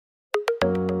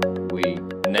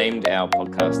named our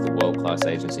podcast the World Class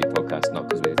Agency Podcast, not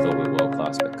because we thought we were world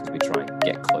class, but because we try and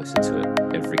get closer to it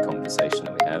every conversation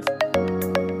that we have.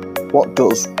 What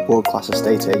does World Class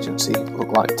Estate Agency look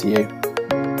like to you?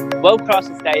 World Class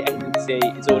Estate Agency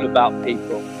is all about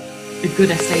people. A good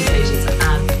estate agent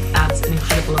adds an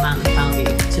incredible amount of value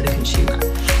to the consumer.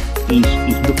 He's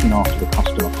looking after the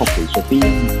customer properly, so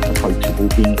being approachable,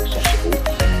 being accessible.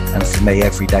 And for me,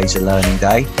 every day's a learning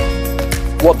day.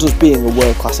 What does being a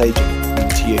world-class agent mean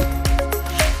to you?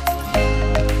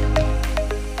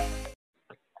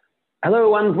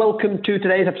 Hello and welcome to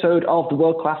today's episode of the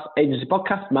World Class Agency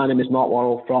Podcast. My name is Mark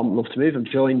Worrell from Love to Move. I'm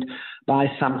joined by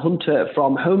Sam Hunter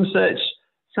from Home Search.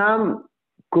 Sam,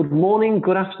 good morning,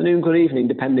 good afternoon, good evening,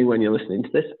 depending when you're listening to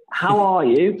this. How are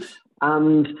you?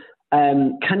 And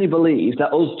can you believe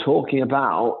that us talking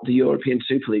about the European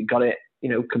Super League got it,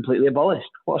 completely abolished?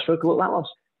 What a stroke of luck that was.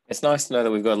 It's nice to know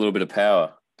that we've got a little bit of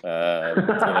power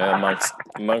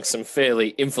amongst some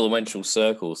fairly influential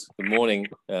circles. Good morning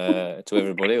to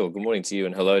everybody, or good morning to you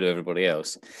and hello to everybody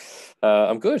else.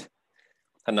 I'm good.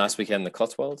 Had a nice weekend in the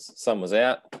Cotswolds. Sun was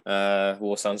out.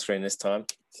 Wore sunscreen this time,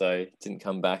 so didn't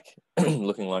come back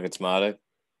looking like a tomato.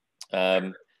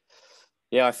 I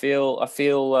feel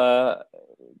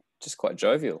just quite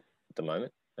jovial at the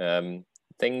moment.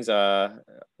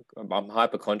 I'm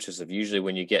hyper conscious of usually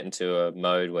when you get into a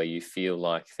mode where you feel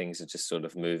like things are just sort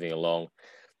of moving along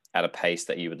at a pace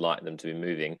that you would like them to be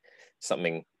moving.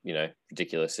 Something,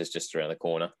 ridiculous is just around the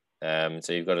corner. So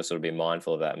you've got to sort of be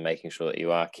mindful of that and making sure that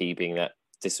you are keeping that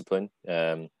discipline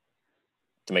to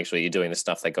make sure you're doing the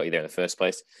stuff that got you there in the first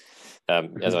place.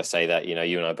 As I say that,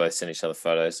 you and I both sent each other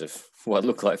photos of what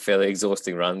looked like fairly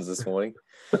exhausting runs this morning.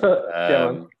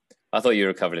 I thought you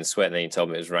were covered in sweat, and then you told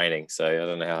me it was raining. So I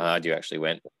don't know how hard you actually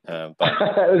went. But it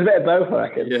was a bit of both, I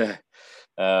reckon. Yeah.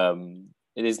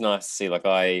 It is nice to see. Like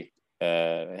I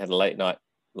had a late night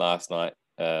last night,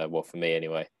 for me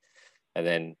anyway, and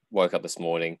then woke up this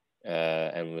morning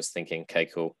and was thinking, okay,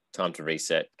 cool, time to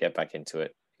reset, get back into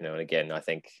it. And again, I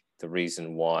think the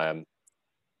reason why I'm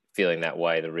feeling that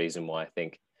way, the reason why I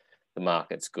think the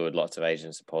market's good, lots of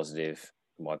agents are positive,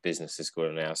 my business is good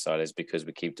on our side, is because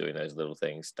we keep doing those little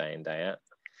things day in, day out.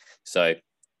 So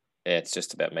it's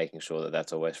just about making sure that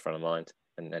that's always front of mind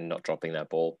and not dropping that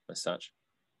ball as such.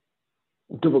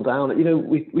 Double down.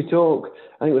 We talk,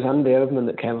 I think it was Andy Overman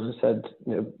that came on and said,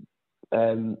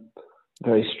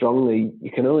 very strongly,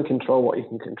 you can only control what you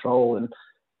can control, and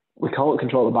we can't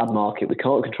control a bad market, we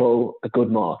can't control a good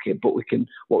market, but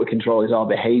what we control is our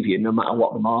behaviour, no matter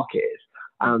what the market is.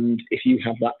 And if you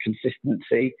have that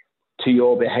consistency to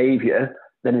your behaviour,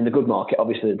 then in the good market,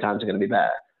 obviously the times are going to be better.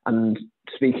 And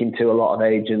speaking to a lot of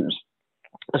agents,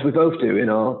 as we both do in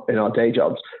our day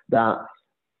jobs, that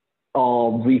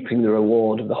are reaping the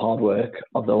reward of the hard work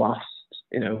of the last,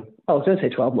 I was going to say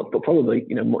 12 months, but probably,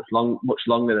 much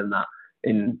longer than that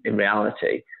in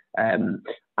reality. And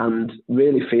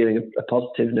really feeling a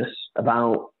positiveness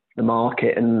about the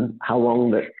market and how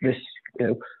long that this,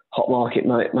 hot market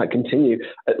might continue.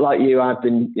 Like you, I've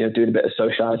been doing a bit of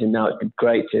socialising now. It's been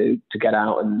great to get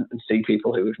out and see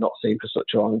people who we've not seen for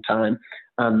such a long time.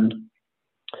 And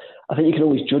I think you can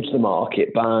always judge the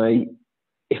market by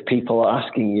if people are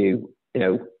asking you,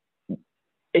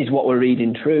 is what we're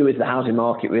reading true? Is the housing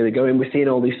market really going? We're seeing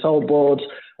all these sold boards.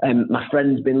 My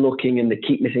friend's been looking and they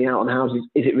keep missing out on houses.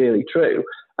 Is it really true?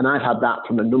 And I've had that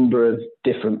from a number of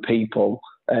different people.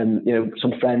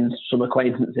 Some friends, some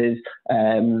acquaintances,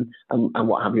 and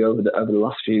what have you over the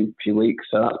last few weeks.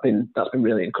 So that's been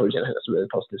really encouraging. I think that's a really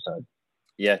positive sign.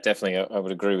 Yeah, definitely, I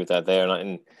would agree with that there.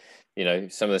 And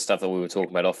some of the stuff that we were talking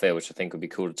about off air, which I think would be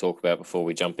cool to talk about before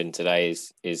we jump in today,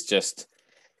 is just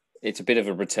it's a bit of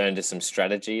a return to some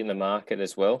strategy in the market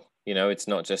as well. It's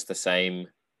not just the same.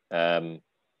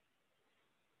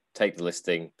 Take the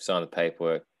listing, sign the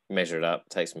paperwork, measure it up,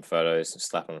 take some photos, and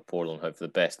slap on a portal and hope for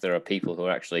the best. There are people who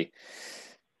are actually,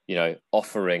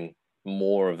 offering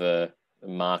more of a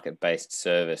market-based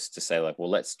service to say, like, well,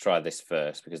 let's try this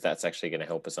first, because that's actually going to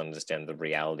help us understand the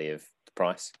reality of the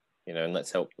price, and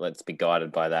let's be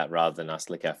guided by that rather than us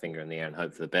lick our finger in the air and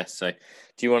hope for the best. So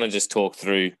do you want to just talk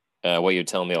through what you were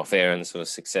telling me off air and the sort of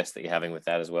success that you're having with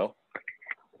that as well?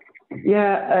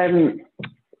 Yeah,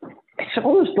 it's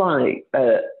almost like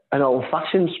an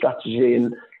old-fashioned strategy,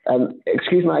 and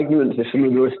excuse my ignorance if some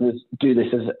of the listeners do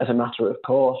this as a matter of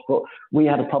course, but we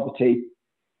had a property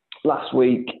last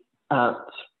week at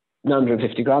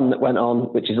 950 grand that went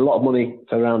on, which is a lot of money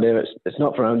for around here. It's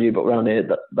not for around you, but around here,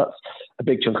 that's a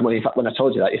big chunk of money. In fact, when I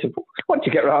told you that, you said, what did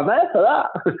you get around there for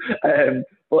that?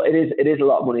 But it is a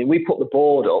lot of money. And we put the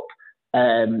board up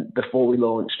before we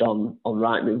launched on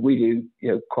Rightmove. We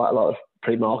do quite a lot of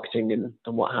pre-marketing and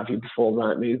what have you before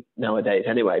Rightmove nowadays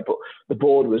anyway. But the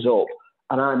board was up,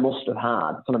 and I must have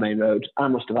had, on the main road, I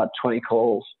must have had 20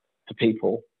 calls to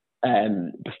people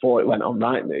before it went on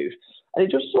Rightmove. And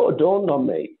it just sort of dawned on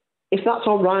me, if that's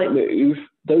on Rightmove,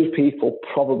 those people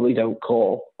probably don't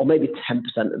call, or maybe 10%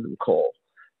 of them call,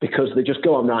 because they just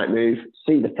go on Rightmove,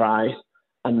 see the price,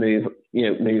 and move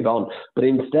on. But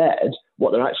instead,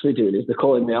 what they're actually doing is they're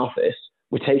calling the office.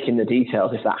 We're taking the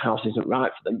details if that house isn't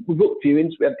right for them. We booked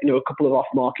viewings. We had a couple of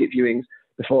off-market viewings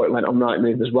before it went on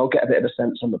Rightmove as well, get a bit of a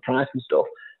sense on the price and stuff.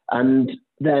 And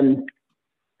then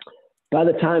by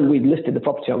the time we'd listed the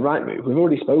property on Rightmove, we've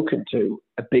already spoken to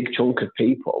a big chunk of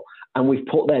people, and we've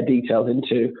put their details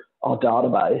into our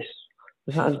database.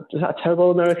 Is that a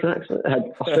terrible American accent?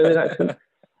 Australian accent?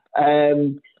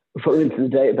 We put them into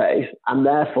the database, and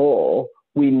therefore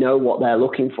we know what they're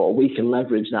looking for. We can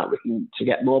leverage that to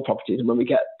get more properties, and when we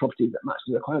get properties that match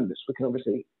the requirements, we can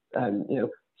obviously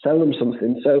sell them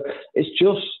something. So it's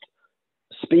just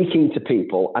speaking to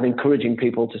people and encouraging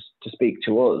people to speak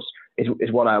to us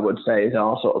is what I would say is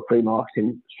our sort of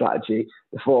pre-marketing strategy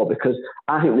before, because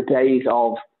I think the days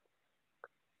of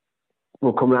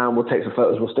we'll come around, we'll take some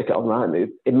photos, we'll stick it on Rightmove,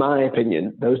 in my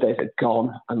opinion, those days are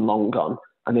gone and long gone.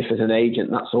 And if as an agent,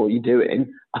 that's all you're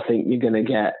doing, I think you're going to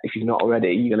get, if you're not already,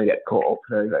 you're going to get caught up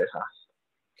very, very fast.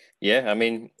 Yeah, I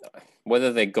mean,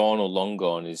 whether they're gone or long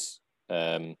gone is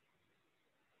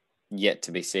yet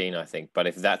to be seen, I think. But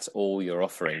if that's all you're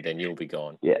offering, then you'll be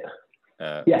gone. Yeah.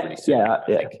 Pretty soon, I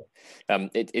think.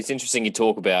 It's interesting you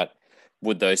talk about,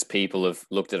 would those people have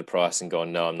looked at a price and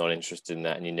gone, no, I'm not interested in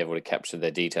that, and you never would have captured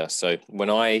their details. So when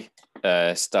I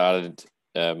started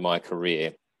my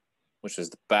career, which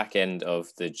was the back end of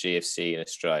the GFC in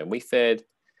Australia, we fared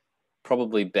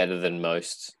probably better than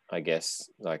most, I guess,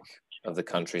 like of the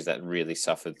countries that really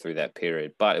suffered through that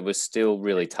period. But it was still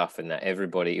really tough in that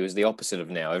it was the opposite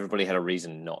of now. Everybody had a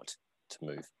reason not to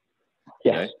move,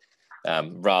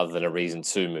 rather than a reason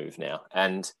to move now.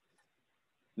 And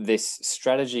this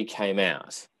strategy came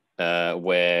out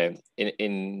where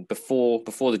before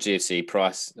the GFC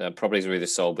price, properties were either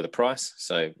sold with a price,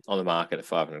 so on the market at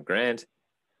 500 grand,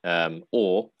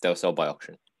 or they were sold by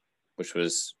auction, which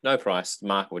was no price, the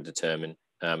market would determine.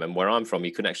 And where I'm from,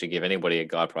 you couldn't actually give anybody a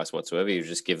guide price whatsoever. You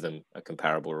just give them a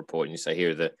comparable report and you say, here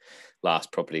are the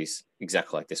last properties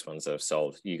exactly like this ones that have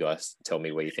sold. You guys tell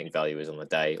me where you think value is on the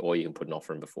day, or you can put an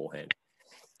offer in beforehand.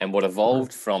 And what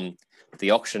evolved from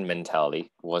the auction mentality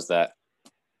was that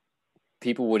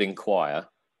people would inquire,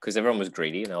 because everyone was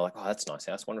greedy and they're like, oh, that's a nice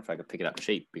house. I wonder if I could pick it up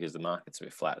cheap because the market's a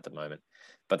bit flat at the moment.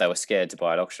 But they were scared to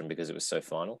buy at auction because it was so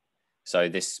final. So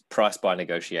this price by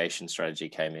negotiation strategy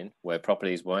came in, where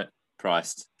properties weren't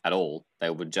priced at all. They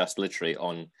would just literally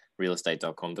on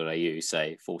realestate.com.au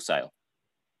say for sale,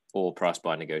 or price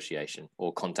by negotiation,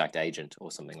 or contact agent,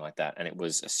 or something like that. And it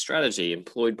was a strategy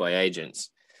employed by agents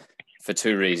for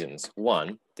two reasons.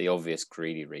 One, the obvious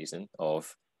greedy reason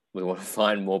of, we want to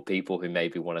find more people who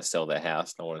maybe want to sell their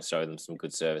house, and I want to show them some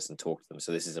good service and talk to them.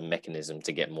 So this is a mechanism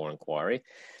to get more inquiry,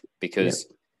 because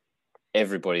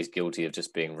everybody's guilty of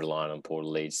just being reliant on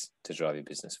portal leads to drive your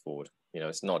business forward.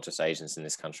 It's not just agents in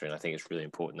this country. And I think it's really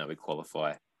important that we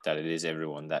qualify that it is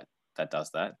everyone that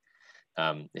does that.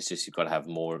 It's just, you've got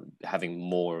to having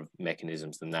more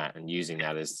mechanisms than that, and using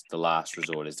that as the last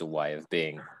resort as a way of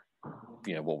being,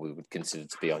 what we would consider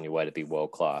to be on your way to be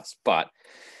world-class. But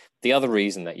the other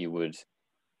reason that you would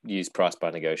use price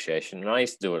by negotiation, and I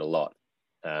used to do it a lot,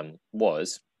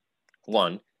 was,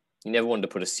 one, you never wanted to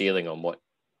put a ceiling on what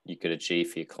you could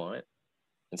achieve for your client.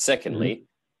 And secondly,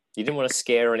 you didn't want to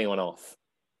scare anyone off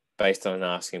based on an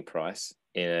asking price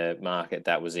in a market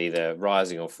that was either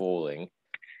rising or falling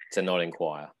to not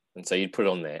inquire. And so you'd put it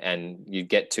on there, and you'd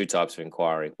get two types of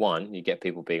inquiry. One, you get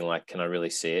people being like, can I really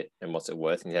see it? And what's it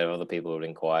worth? And you'd have other people who would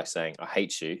inquire saying, I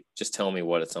hate you. Just tell me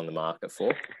what it's on the market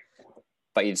for.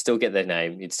 But you'd still get their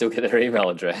name, you'd still get their email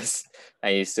address,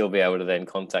 and you'd still be able to then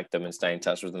contact them and stay in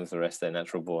touch with them for the rest of their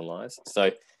natural born lives.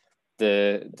 So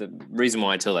the reason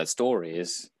why I tell that story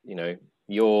is,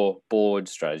 your board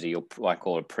strategy, I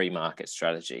call it a pre-market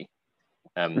strategy,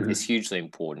 is hugely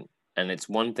important. And it's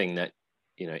one thing that,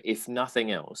 if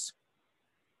nothing else,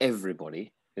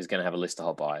 everybody is going to have a list of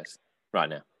hot buyers right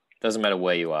now. Doesn't matter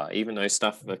where you are. Even though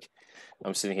stuff like,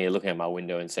 I'm sitting here looking at my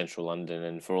window in central London,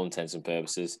 and for all intents and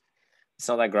purposes, it's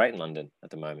not that great in London at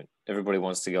the moment. Everybody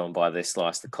wants to go and buy their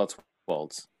slice, the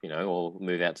Cotswolds, or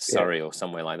move out to Surrey or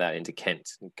somewhere like that, into Kent,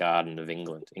 Garden of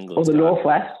England. Or the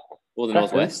Northwest. Or the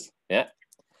Northwest, yeah.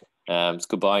 It's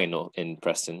good buying in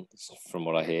Preston, from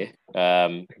what I hear.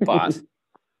 But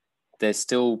there's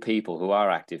still people who are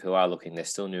active, who are looking. There's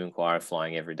still new inquiry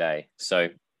flying every day. So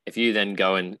If you then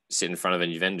go and sit in front of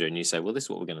a vendor and you say, well, this is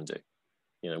what we're going to do.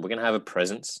 We're going to have a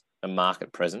presence, a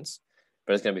market presence,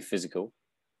 but it's going to be physical.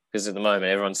 Because at the moment,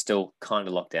 everyone's still kind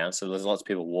of locked down. So there's lots of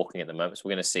people walking at the moment. So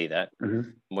we're going to see that. Mm-hmm.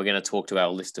 And we're going to talk to our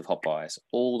list of hot buyers,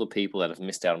 all the people that have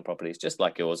missed out on properties, just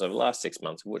like yours over the last 6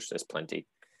 months, of which there's plenty.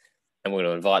 And we're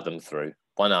going to invite them through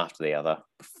one after the other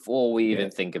before we even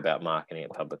think about marketing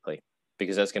it publicly.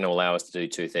 Because that's going to allow us to do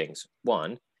two things.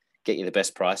 One, get you the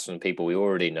best price from the people we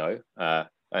already know. And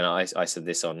I said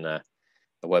this on the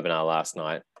webinar last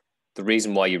night. The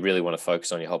reason why you really want to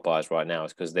focus on your hot buyers right now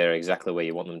is because they're exactly where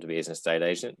you want them to be as an estate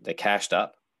agent. They're cashed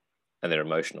up and they're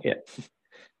emotional.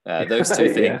 Yeah. Those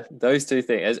two things, those two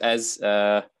things, as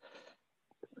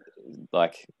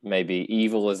like maybe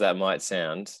evil as that might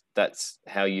sound, that's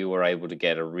how you were able to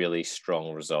get a really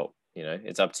strong result.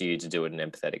 It's up to you to do it in an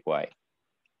empathetic way.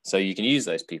 So you can use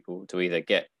those people to either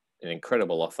get an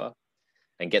incredible offer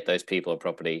and get those people a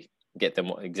property, get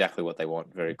them exactly what they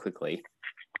want very quickly,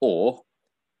 or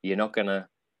you're not going to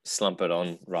slump it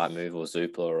on Rightmove or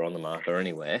Zoopla or on the market or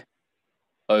anywhere,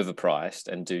 overpriced,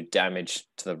 and do damage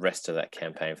to the rest of that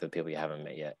campaign for the people you haven't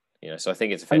met yet. So I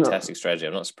think it's a fantastic strategy.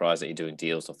 I'm not surprised that you're doing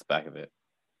deals off the back of it.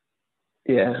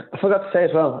 Yeah, I forgot to say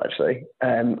as well, actually.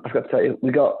 I forgot to tell you,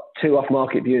 we got 2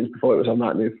 off-market views before it was on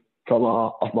Rightmove from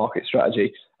our off-market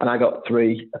strategy, and I got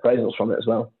 3 appraisals from it as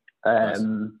well. Nice.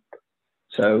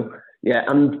 So, yeah,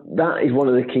 and that is one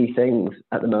of the key things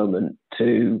at the moment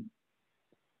to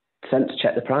sense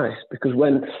check the price, because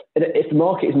if the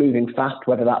market is moving fast,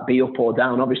 whether that be up or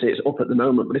down, obviously it's up at the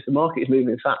moment, but if the market is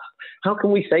moving fast, how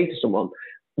can we say to someone,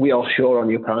 we are sure on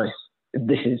your price,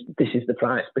 this is the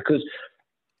price? Because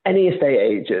any estate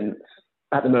agent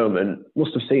at the moment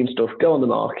must have seen stuff go on the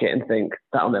market and think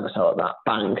that'll never sell at that,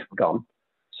 bang, gone.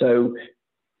 So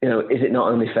is it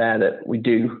not only fair that we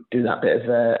do that bit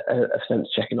of sense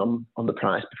checking on the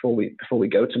price before we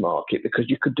go to market, because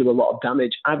you could do a lot of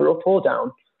damage either up or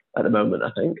down at the moment,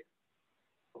 I think.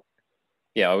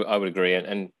 Yeah, I would agree.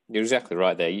 And you're exactly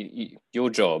right there. Your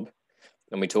job,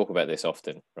 and we talk about this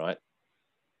often, right?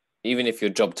 Even if your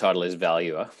job title is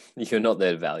valuer, you're not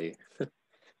there to value.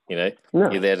 No.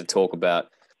 You're there to talk about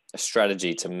a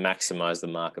strategy to maximize the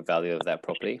market value of that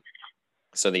property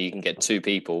so that you can get 2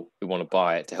 people who want to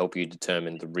buy it to help you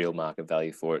determine the real market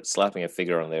value for it. Slapping a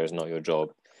figure on there is not your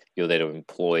job. You're there to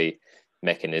employ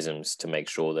mechanisms to make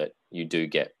sure that you do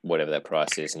get whatever that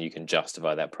price is, and you can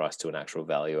justify that price to an actual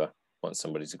valuer once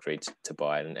somebody's agreed to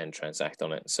buy it and transact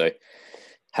on it. So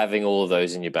having all of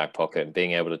those in your back pocket and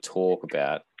being able to talk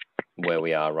about where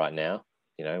we are right now,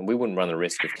 we wouldn't run the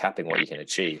risk of capping what you can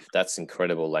achieve. That's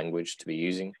incredible language to be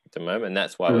using at the moment. And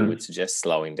that's why we would suggest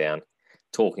slowing down,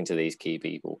 talking to these key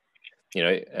people.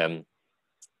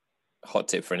 Hot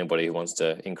tip for anybody who wants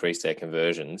to increase their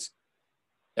conversions,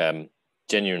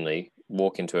 genuinely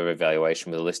walk into every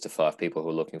valuation with a list of 5 people who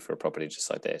are looking for a property just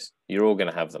like this. You're all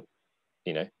going to have them,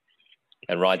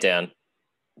 and write down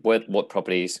what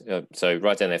properties. So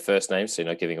write down their first names, so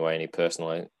you're not giving away any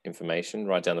personal information.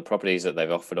 Write down the properties that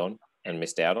they've offered on and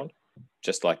missed out on,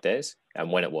 just like theirs,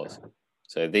 and when it was.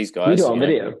 So these guys. We do it on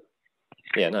video.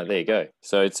 Yeah, no, there you go.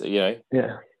 So it's,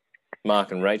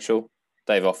 Mark and Rachel,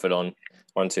 they've offered on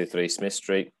 123 Smith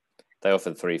Street. They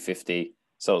offered 350,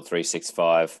 sold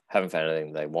 365, haven't found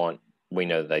anything they want. We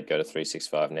know that they'd go to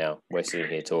 365 now. We're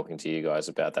sitting here talking to you guys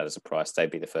about that as a price.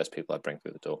 They'd be the first people I'd bring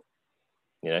through the door.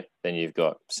 Then you've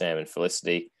got Sam and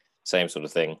Felicity, same sort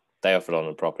of thing. They offered on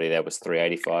a property that was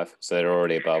 385, so they're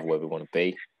already above where we want to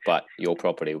be. But your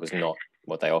property was not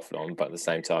what they offered on, but at the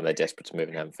same time, they're desperate to move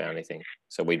and haven't found anything.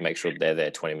 So we'd make sure they're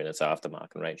there 20 minutes after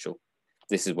Mark and Rachel.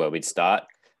 This is where we'd start.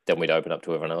 Then we'd open up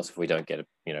to everyone else if we don't get a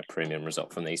premium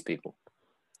result from these people.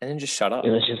 And then just shut up.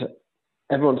 It's just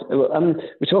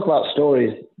we talk about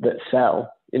stories that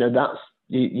sell. That's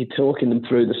you're talking them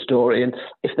through the story, and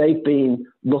if they've been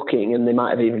looking and they might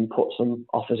have even put some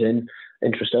offers in,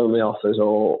 interest only offers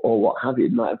or what have you,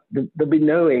 they'll be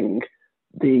knowing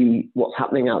what's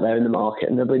happening out there in the market,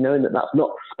 and they'll be knowing that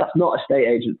that's not estate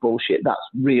agent bullshit. That's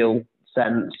real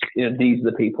sense. These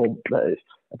are the people that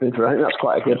have been through. I think that's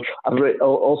quite a good. I've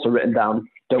also written down,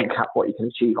 don't cap what you can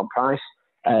achieve on price.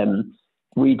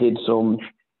 We did some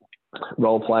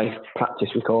role play practice,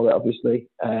 we call it, obviously,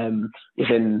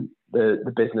 within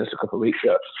the business a couple of weeks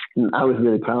ago. And I was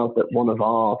really proud that one of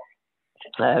our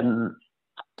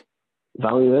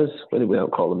valuers, whether we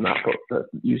don't call them that, but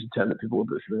use the term that people would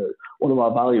be familiar with, one of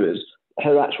our valuers,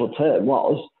 her actual term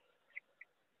was,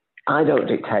 I don't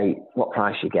dictate what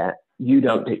price you get. You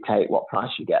don't dictate what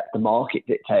price you get. The market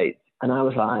dictates. And I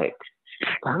was like,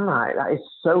 damn right, that is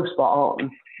so spot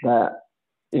on that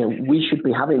we should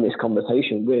be having this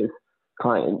conversation with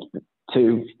clients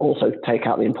to also take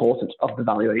out the importance of the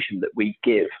valuation that we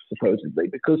give, supposedly,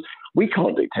 because we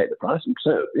can't dictate the price. And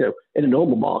so, in a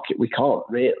normal market, we can't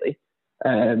really.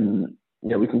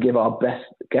 We can give our best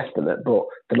guesstimate, but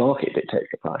the market dictates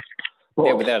the price. But,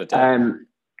 yeah, without a doubt.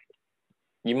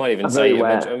 You might even say,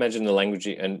 imagine the language,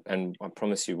 and I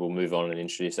promise you we'll move on and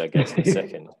introduce our guest in a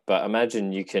second, but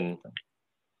imagine you can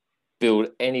build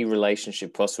any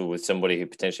relationship possible with somebody who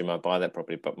potentially might buy that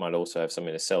property, but might also have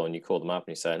something to sell, and you call them up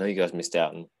and you say, I know you guys missed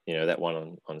out on, that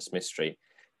one on Smith Street.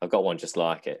 I've got one just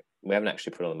like it. We haven't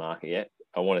actually put it on the market yet.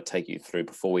 I want to take you through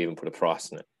before we even put a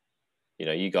price on it.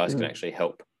 You guys can actually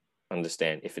help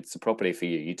understand if it's the property for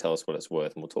you. You tell us what it's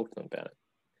worth and we'll talk to them about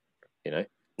it.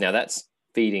 Now that's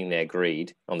feeding their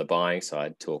greed on the buying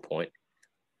side to a point,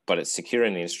 but it's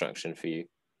securing the instruction for you,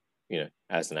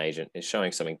 as an agent. It's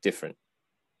showing something different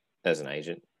as an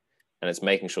agent, and it's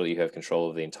making sure that you have control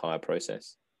of the entire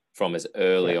process from as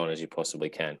early on as you possibly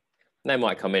can. And they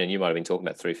might come in, and you might have been talking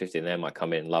about 350, and they might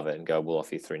come in and love it and go, we'll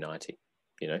offer you 390,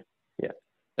 Yeah.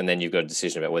 And then you've got a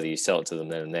decision about whether you sell it to them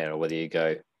then and there, or whether you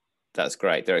go, that's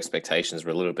great. Their expectations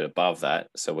were a little bit above that,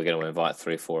 so we're going to invite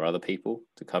 3 or 4 other people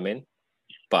to come in,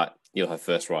 but you'll have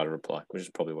first right of reply, which is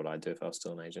probably what I'd do if I was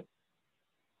still an agent.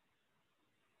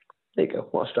 There you go.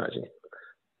 What a strategy.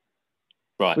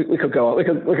 Right. We could go on. We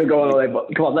could go on all day,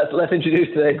 but come on, let's introduce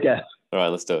today's guest. All right,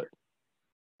 let's do it.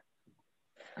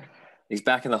 He's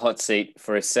back in the hot seat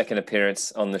for his second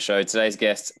appearance on the show. Today's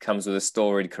guest comes with a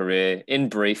storied career. In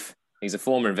brief, he's a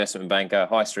former investment banker,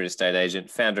 high street estate agent,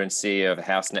 founder and CEO of a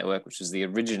House Network, which is the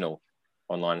original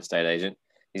online estate agent.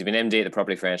 He's been MD at the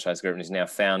Property Franchise Group and is now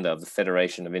founder of the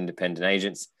Federation of Independent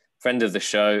Agents, friend of the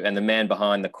show, and the man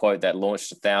behind the quote that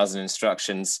launched 1,000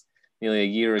 instructions nearly a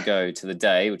year ago to the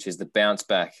day, which is the bounce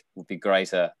back will be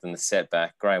greater than the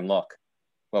setback. Graham Locke,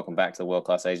 welcome back to the World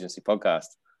Class Agency podcast.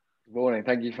 Good morning.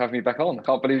 Thank you for having me back on. I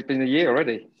can't believe it's been a year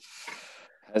already.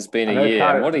 Has been a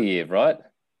year. What a year, right?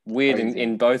 Weird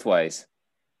in both ways.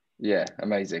 Yeah,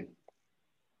 amazing.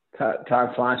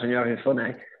 Time flies when you're having fun,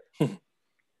 eh?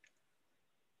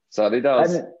 Certainly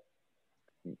does.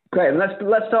 Great.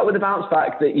 Let's start with the bounce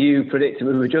back that you predicted.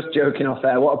 We were just joking off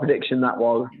there. What a prediction that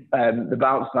was. The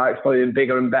bounce back's probably been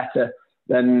bigger and better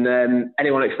than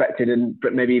anyone expected, and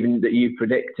maybe even that you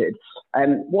predicted.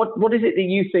 What is it that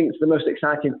you think is the most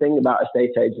exciting thing about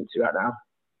estate agency right now?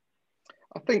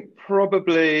 I think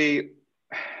probably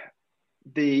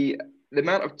the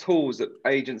amount of tools that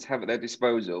agents have at their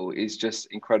disposal is just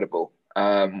incredible.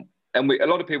 And a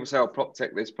lot of people say, "Oh, prop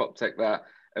tech this, prop tech that,"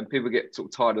 and people get sort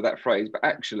of tired of that phrase. But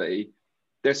actually,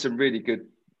 there's some really good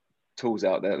tools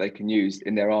out there they can use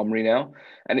in their armory now.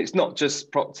 And it's not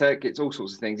just prop tech; it's all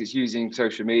sorts of things. It's using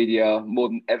social media more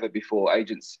than ever before.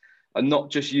 Agents are not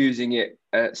just using it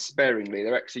sparingly;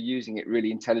 they're actually using it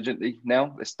really intelligently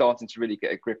now. They're starting to really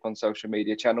get a grip on social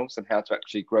media channels and how to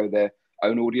actually grow their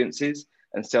own audiences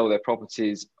and sell their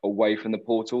properties away from the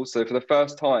portals. So for the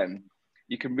first time,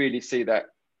 you can really see that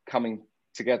coming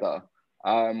together.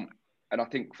 And I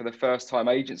think for the first time,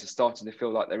 agents are starting to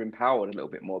feel like they're empowered a little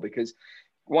bit more, because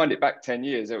wind it back 10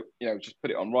 years, just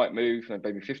put it on Rightmove,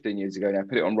 maybe 15 years ago now,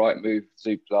 put it on Rightmove,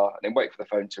 Zoopla, and then wait for the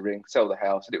phone to ring, sell the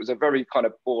house. And it was a very kind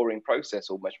of boring process,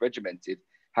 almost regimented,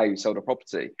 how you sold a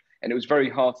property. And it was very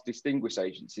hard to distinguish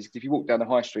agencies, because if you walk down the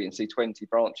high street and see 20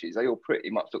 branches, they all pretty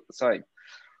much look the same.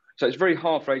 So it's very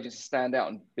hard for agents to stand out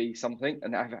and be something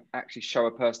and actually show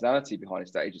a personality behind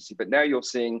estate agency. But now you're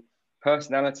seeing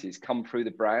personalities come through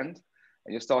the brand,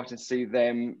 and you're starting to see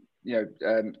them,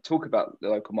 talk about the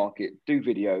local market, do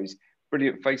videos,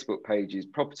 brilliant Facebook pages,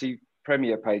 property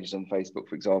premier pages on Facebook,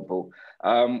 for example,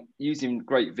 using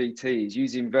great VTs,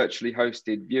 using virtually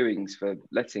hosted viewings for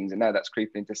lettings, and now that's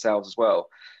creeping into sales as well,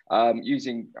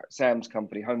 using Sam's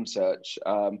company, Home Search.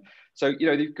 So,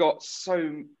 you've got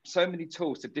so many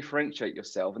tools to differentiate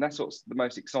yourself, and that's what's the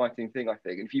most exciting thing, I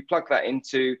think. And if you plug that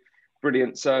into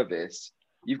brilliant service,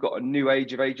 you've got a new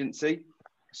age of agency.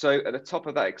 So at the top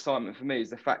of that excitement for me is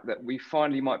the fact that we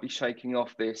finally might be shaking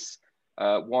off this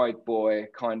wide boy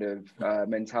kind of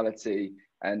mentality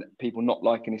and people not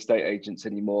liking estate agents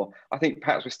anymore. I think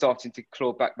perhaps we're starting to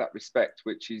claw back that respect,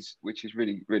 which is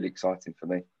really, really exciting for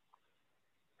me.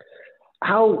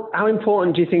 How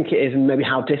important do you think it is, and maybe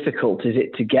how difficult is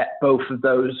it to get both of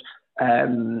those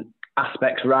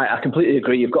aspects right? I completely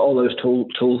agree. You've got all those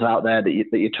tools out there that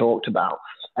you talked about.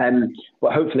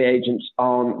 But hopefully agents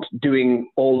aren't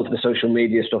doing all of the social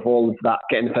media stuff, all of that,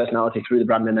 getting the personality through the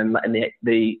brand and then letting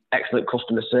the excellent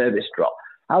customer service drop.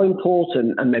 How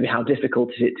important and maybe how difficult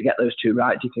is it to get those two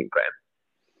right, do you think, Graham?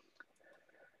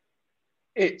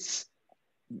 It's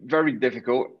very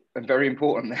difficult and very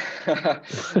important. Is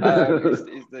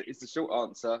the short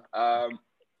answer.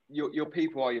 your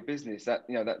people are your business. That,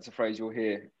 you know, that's a phrase you'll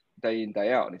hear day in,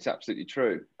 day out, and it's absolutely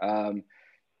true.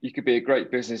 You could be a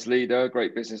great business leader,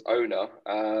 great business owner,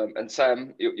 and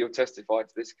Sam, you'll testify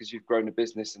to this because you've grown a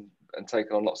business and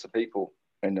taken on lots of people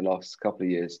in the last couple of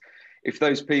years. If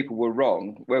those people were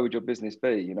wrong, where would your business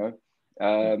be? You know,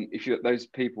 if those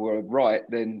people were right,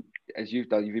 then as you've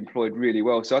done, you've employed really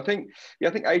well. So I think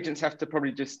agents have to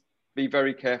probably just be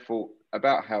very careful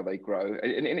about how they grow,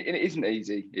 and it isn't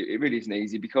easy. It really isn't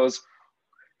easy, because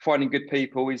finding good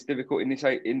people is difficult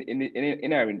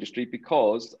in our industry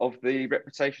because of the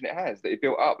reputation it has, that it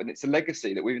built up, and it's a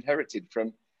legacy that we've inherited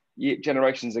from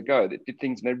generations ago that did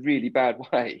things in a really bad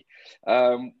way.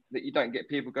 That you don't get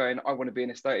people going, I want to be an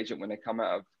estate agent when they come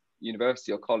out of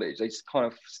university or college. They just kind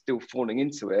of still falling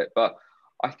into it. But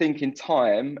I think in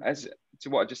time, as to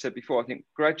what I just said before, I think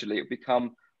gradually it'll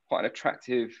become quite an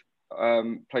attractive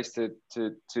place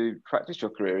to practice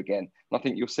your career again. And I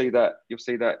think you'll see that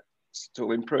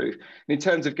sort of improve. And in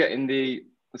terms of getting the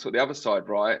sort of the other side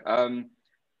right,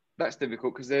 that's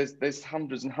difficult because there's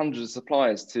hundreds and hundreds of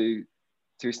suppliers to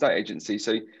estate agencies.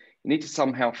 So you need to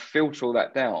somehow filter all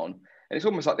that down. And it's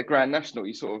almost like the Grand National.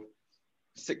 You sort of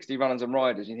 60 runners and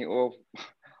riders. You think, well,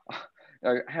 you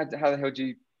know, how the hell do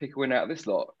you pick a winner out of this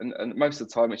lot? And most of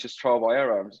the time it's just trial by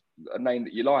error, a name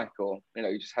that you like, or, you know,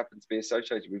 you just happen to be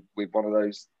associated with one of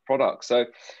those products. So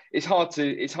it's hard.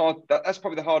 That's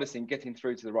probably the hardest thing, getting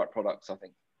through to the right products, I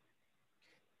think.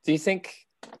 Do you think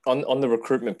on the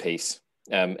recruitment piece,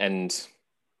 and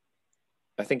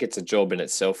I think it's a job in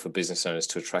itself for business owners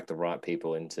to attract the right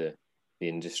people into the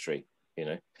industry, you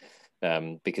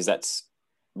know, because that's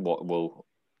what will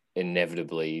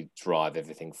inevitably drive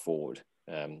everything forward,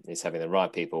 is having the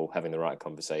right people, having the right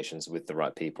conversations with the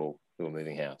right people who are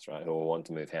moving house, right? Who want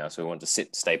to move house, who want to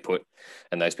stay put,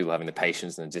 and those people having the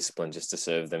patience and the discipline just to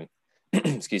serve them,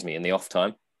 excuse me, in the off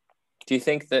time. Do you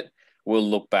think that we'll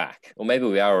look back, or maybe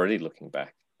we are already looking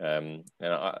back? And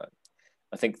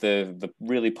I think the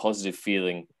really positive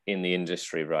feeling in the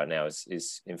industry right now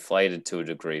is inflated to a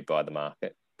degree by the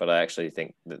market. But I actually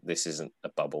think that this isn't a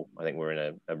bubble. I think we're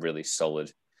in a really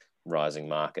solid rising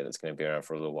market that's going to be around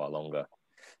for a little while longer.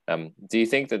 Do you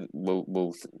think that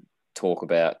we'll talk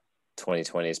about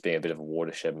 2020 as being a bit of a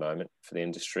watershed moment for the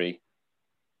industry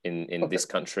in this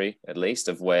country, at least,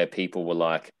 of where people were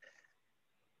like,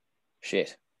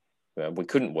 shit, we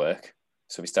couldn't work.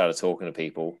 So we started talking to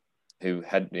people who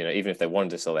had, you know, even if they wanted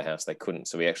to sell their house, they couldn't.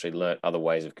 So we actually learned other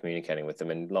ways of communicating with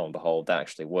them. And lo and behold, that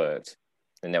actually worked.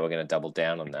 And now we're going to double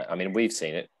down on that. I mean, we've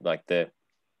seen it, like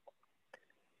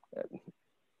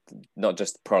not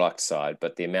just the product side,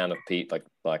 but the amount of people,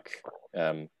 like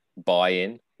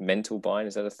buy-in, mental buy-in,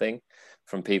 is that a thing?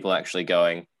 From people actually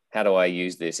going, how do I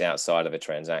use this outside of a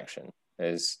transaction?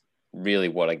 Is really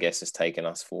what I guess has taken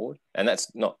us forward. And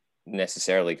that's not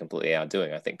necessarily completely our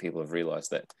doing. I think people have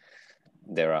realized that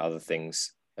there are other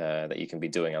things that you can be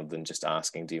doing other than just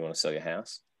asking, do you want to sell your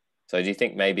house? So do you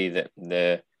think maybe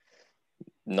that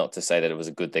not to say that it was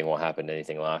a good thing what happened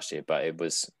anything last year, but it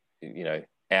was, you know,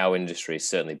 our industry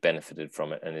certainly benefited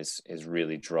from it and is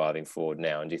really driving forward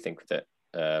now? And do you think that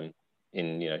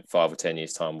in, you know, 5 or 10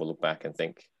 years time, we'll look back and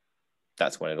think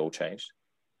that's when it all changed?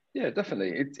 Yeah,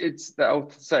 definitely. It's that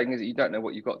old saying is that you don't know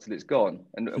what you've got till it's gone.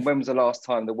 And when was the last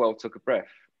time the world took a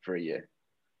breath for a year?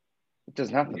 It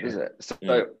doesn't happen, does it?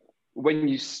 So when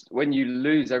you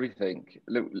lose everything,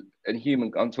 and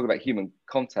I'm talking about human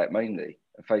contact mainly,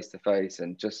 face to face,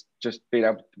 and just being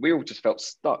able, we all just felt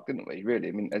stuck, didn't we? Really,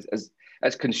 I mean,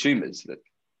 as consumers,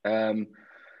 and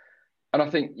I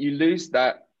think you lose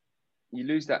that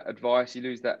advice, you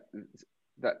lose that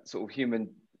sort of human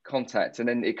contact, and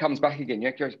then it comes back again. You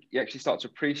actually start to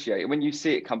appreciate it when you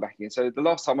see it come back again. So the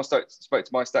last time I spoke to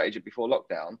my estate agent before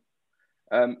lockdown,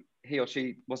 he or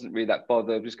she wasn't really that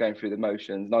bothered, just going through the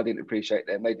motions, and I didn't appreciate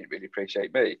them, they didn't really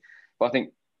appreciate me. But I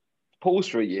think pause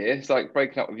for a year, it's like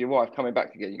breaking up with your wife, coming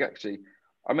back again. You actually,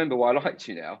 I remember why I liked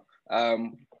you now.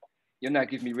 You're now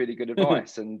giving me really good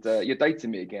advice, and you're dating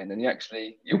me again, and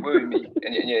you're wooing me,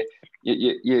 and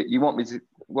you want me to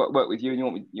work with you,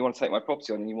 and you want to take my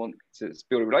property on, and you want to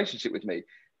build a relationship with me.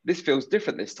 This feels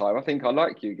different this time. I think I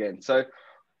like you again. So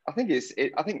I think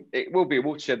I think it will be a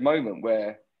watershed moment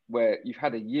where you've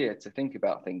had a year to think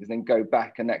about things, and then go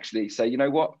back and actually say, you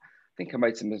know what, I think I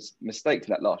made some mistakes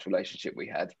in that last relationship we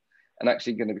had, and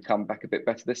actually going to become back a bit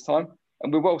better this time.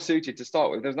 And we're well suited to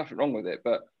start with. There's nothing wrong with it,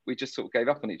 but we just sort of gave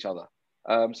up on each other.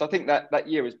 So I think that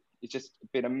year has just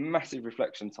been a massive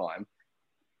reflection time.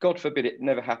 God forbid it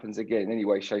never happens again in any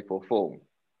way, shape or form.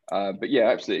 But yeah,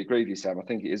 absolutely agree with you, Sam. I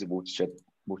think it is a watershed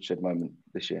moment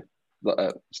this year,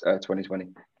 2020.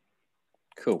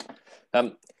 Cool.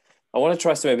 I want to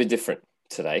try something a bit different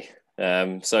today.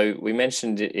 So we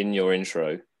mentioned it in your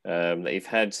intro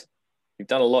that you've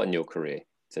done a lot in your career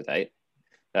to date.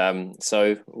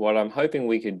 So what I'm hoping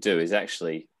we could do is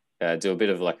actually do a bit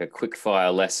of like a quick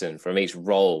fire lesson from each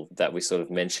role that we sort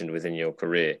of mentioned within your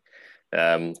career,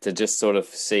 to just sort of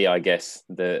see, I guess,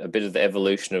 a bit of the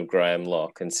evolution of Graham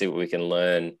Locke and see what we can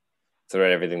learn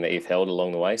throughout everything that you've held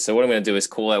along the way. So what I'm going to do is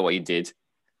call out what you did,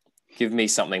 give me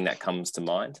something that comes to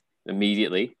mind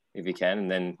immediately, if you can,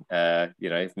 and then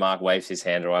if Mark waves his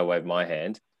hand or I wave my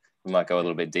hand, we might go a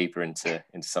little bit deeper into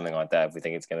something like that if we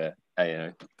think it's going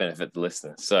to benefit the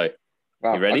listener. So,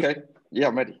 wow. You ready? Okay. Yeah,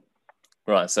 I'm ready.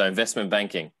 Right. So investment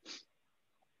banking.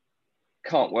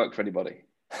 Can't work for anybody.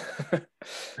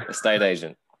 Estate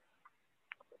agent.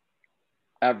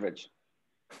 Average.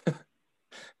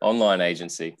 Online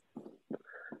agency.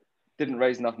 Didn't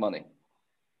raise enough money.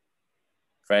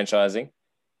 Franchising.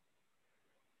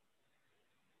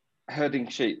 Herding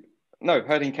sheep. No,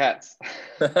 herding cats.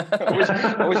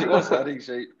 I wish it was herding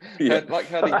sheep. Yeah. Like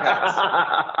herding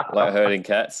cats. Like herding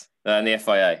cats. And the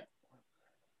FIA.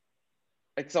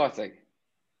 Exciting.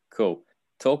 Cool.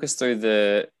 Talk us through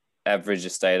the average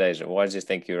estate agent. Why did you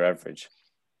think you were average?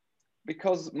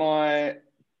 Because my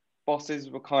bosses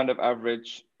were kind of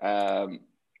average,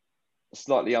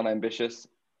 slightly unambitious.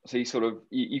 So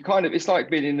you kind of, it's like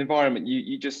being in an environment,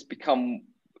 you just become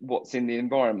what's in the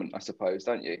environment, I suppose,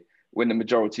 don't you? When the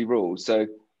majority rules. So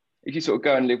if you sort of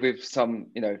go and live with some,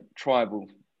 tribal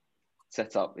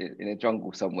setup in a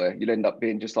jungle somewhere, you'll end up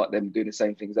being just like them, doing the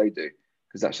same things they do,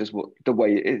 because that's just the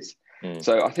way it is.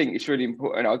 So I think it's really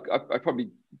important. I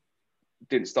probably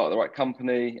didn't start the right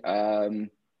company. I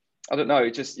don't know. I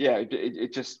was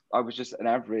just an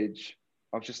average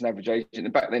agent.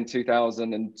 And back then,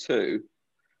 2002,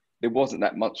 there wasn't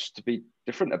that much to be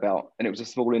different about. And it was a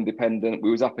small independent.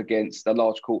 We was up against the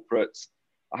large corporates.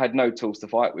 I had no tools to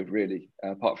fight with, really,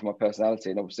 apart from my personality.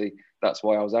 And obviously, that's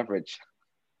why I was average.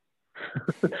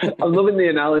 I'm loving the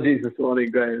analogies this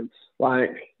morning, Graham.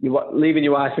 Like you leaving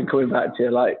your wife and coming back to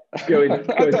you, like going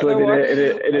to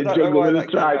live in a jungle with a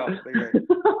tribe.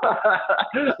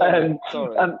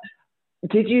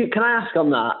 Sorry. Can I ask on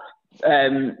that?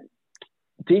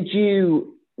 Did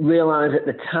you realise at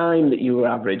the time that you were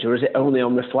average, or is it only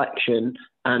on reflection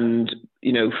and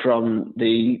from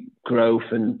the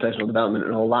growth and personal development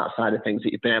and all that side of things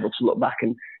that you've been able to look back,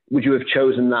 and would you have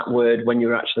chosen that word when you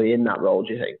were actually in that role,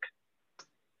 do you think?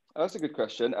 That's a good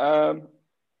question.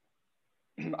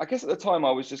 I guess at the time I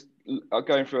was just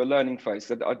going through a learning phase.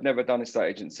 I'd never done estate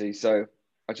agency, so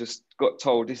I just got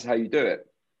told this is how you do it.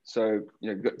 So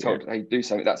you got told how you do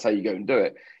something, that's how you go and do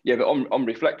it. Yeah, but on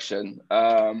reflection,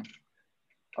 I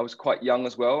was quite young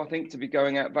as well, I think, to be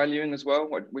going out valuing as well,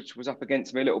 which was up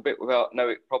against me a little bit without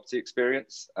no property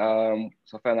experience. So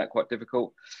I found that quite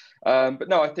difficult. But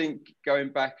no, I think going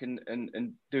back and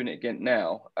doing it again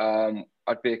now,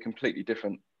 I'd be a completely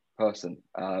different person.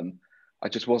 I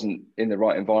just wasn't in the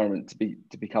right environment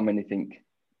to become anything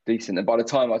decent. And by the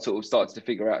time I sort of started to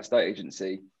figure out estate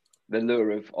agency, the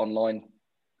lure of online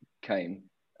came,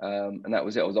 and that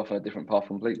was it. I was off on a different path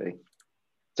completely.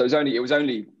 So it was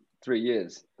only 3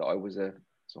 years that I was a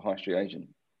sort of high street agent.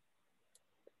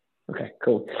 Okay,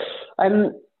 cool.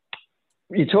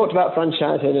 You talked about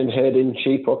franchising and herding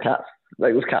sheep or cats.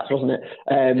 Like it was cats, wasn't it?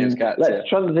 It was cats, let's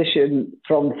transition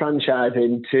from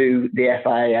franchising to the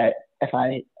FIA.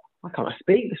 Why can't I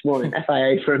speak this morning?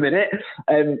 FIA for a minute.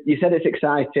 You said it's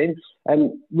exciting.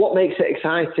 What makes it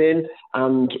exciting,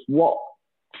 and what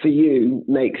for you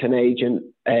makes an agent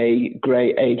a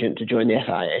great agent to join the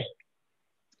FIA?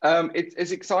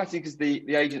 It's exciting because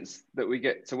the agents that we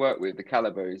get to work with, the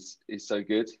caliber is so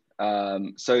good.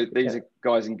 So these are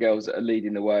guys and girls that are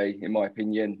leading the way, in my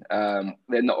opinion.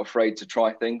 They're not afraid to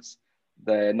try things.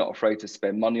 They're not afraid to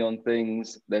spend money on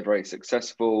things. They're very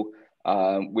successful.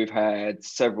 We've had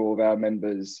several of our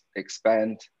members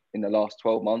expand in the last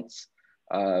 12 months,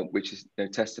 which is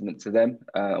testament to them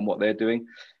and what they're doing.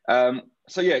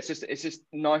 So yeah, it's just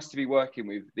nice to be working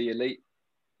with the elite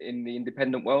in the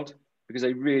independent world, because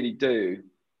they really do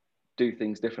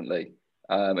things differently.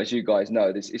 As you guys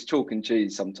know, it's chalk and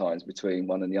cheese sometimes between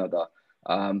one and the other.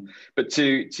 But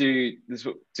to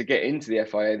get into the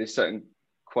FIA, there's certain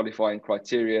qualifying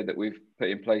criteria that we've put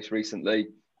in place recently,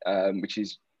 which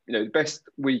is, the best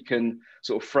we can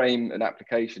sort of frame an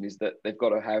application is that they've got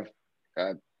to have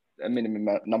a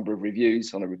minimum number of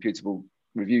reviews on a reputable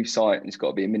review site, and it's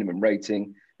got to be a minimum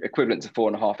rating equivalent to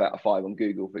 4.5 out of 5 on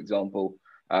Google, for example.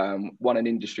 Won an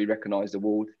industry recognised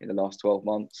award in the last 12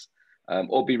 months,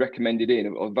 or be recommended in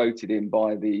or voted in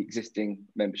by the existing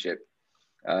membership.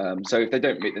 So if they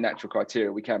don't meet the natural criteria,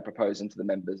 we can propose them to the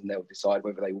members, and they'll decide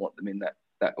whether they want them in that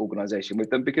that organisation with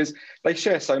them, because they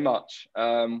share so much.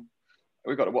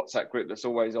 We've got a WhatsApp group that's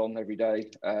always on every day,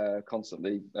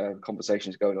 constantly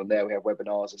conversations going on there. We have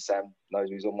webinars, as Sam knows,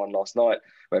 we was on one last night.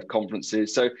 We have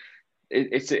conferences. So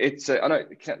it's I know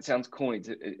it sounds corny,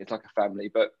 it's like a family,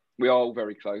 but we are all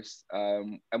very close,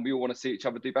 and we all want to see each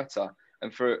other do better.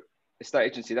 And for a estate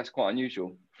agency, that's quite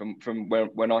unusual from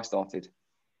when I started.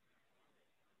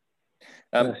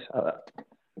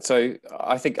 So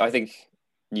I think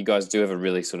you guys do have a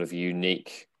really sort of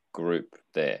unique group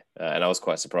there, and I was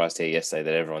quite surprised here yesterday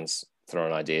that everyone's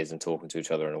throwing ideas and talking to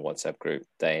each other in a WhatsApp group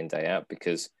day in, day out,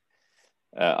 because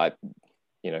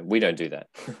we don't do that.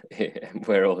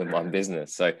 We're all in one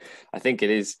business. So I think it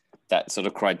is that sort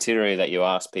of criteria that you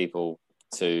ask people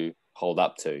to hold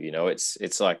up to.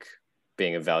 It's like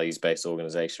being a values-based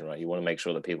organization, right? You want to make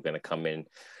sure that people are going to come in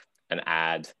and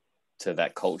add to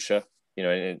that culture.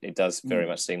 And it does very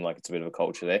much seem like it's a bit of a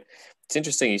culture there. It's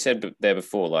interesting. You said there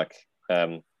before, like,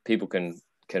 people can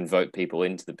vote people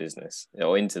into the business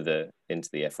or into the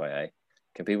FIA.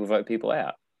 Can people vote people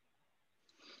out?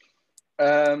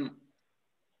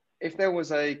 If there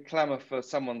was a clamour for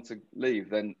someone to leave,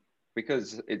 then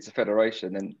because it's a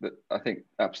federation, then I think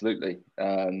absolutely.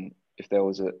 If there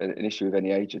was an issue with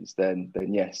any agents, then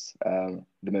yes, the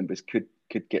members could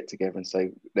get together and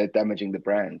say they're damaging the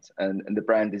brand, and the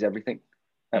brand is everything,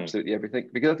 absolutely everything.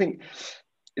 Because I think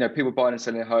people buying and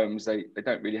selling homes, they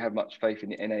don't really have much faith in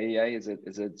the NAEA as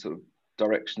a sort of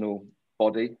directional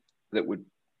body that would,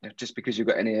 just because you've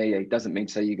got NAEA doesn't mean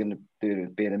to say you're going to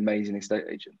be an amazing estate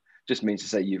agent. Just means to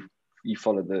say you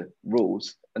follow the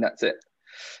rules, and that's it.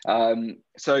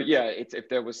 So yeah, if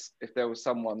there was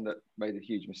someone that made a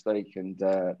huge mistake and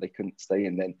they couldn't stay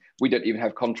in, then we don't even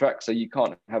have contracts, so you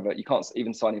can't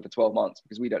even sign in for 12 months,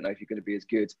 because we don't know if you're going to be as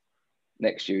good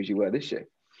next year as you were this year.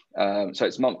 So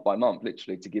it's month by month,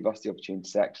 literally, to give us the opportunity to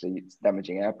say, actually, it's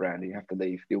damaging our brand and you have to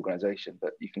leave the organisation,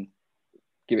 but you can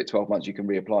give it 12 months, you can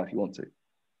reapply if you want to.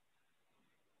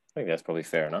 I think that's probably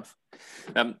fair enough.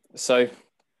 So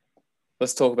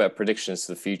let's talk about predictions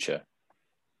to the future.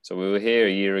 So we were here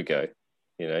a year ago,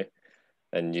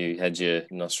 and you had your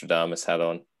Nostradamus hat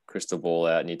on, crystal ball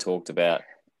out, and you talked about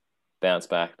bounce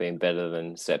back being better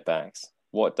than setbacks.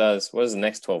 What does the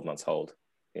next 12 months hold?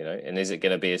 And is it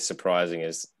going to be as surprising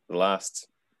as the last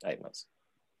 8 months?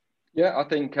 Yeah, I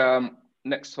think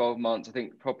next 12 months, I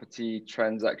think property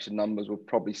transaction numbers will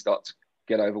probably start to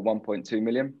get over 1.2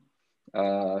 million,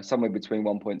 somewhere between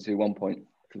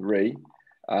 1.2,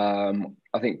 1.3.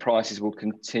 I think prices will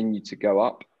continue to go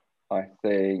up. I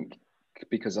think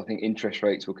because interest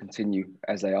rates will continue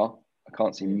as they are. I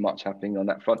can't see much happening on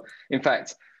that front. In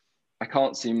fact, I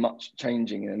can't see much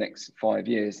changing in the next 5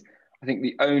 years. I think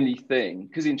the only thing,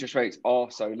 because interest rates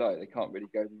are so low, they can't really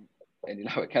go any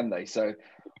lower, can they? So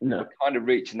we're kind of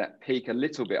reaching that peak a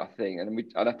little bit, I think.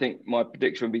 And I think my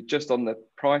prediction would be just on the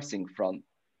pricing front,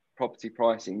 property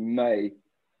pricing may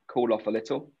cool off a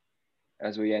little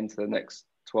as we enter the next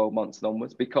 12 months and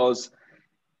onwards, because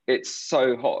it's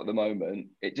so hot at the moment.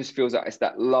 It just feels like it's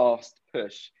that last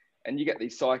push. And you get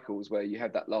these cycles where you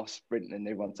have that last sprint and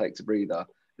everyone takes a breather.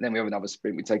 And then we have another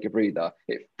sprint, we take a breather.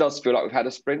 It does feel like we've had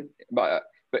a sprint, but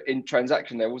in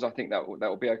transaction levels, I think that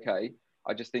will be okay.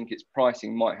 I just think its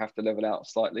pricing might have to level out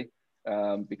slightly,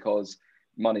 because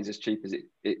money's as cheap as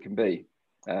it can be.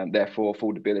 Therefore,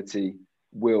 affordability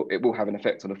will have an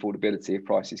effect on affordability if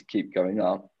prices keep going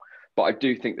up. But I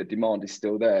do think the demand is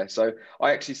still there. So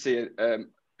I actually see it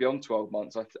beyond 12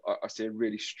 months. I see a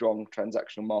really strong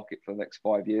transactional market for the next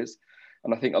 5 years.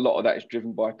 And I think a lot of that is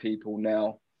driven by people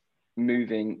now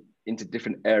moving into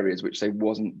different areas, which they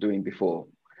wasn't doing before.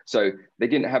 So they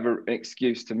didn't have an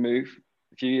excuse to move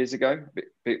a few years ago,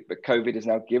 but COVID has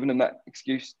now given them that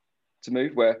excuse to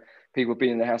move, where people have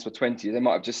been in the house for 20 years. They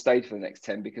might have just stayed for the next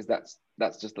 10 because that's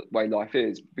just the way life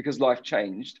is. Because life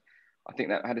changed, I think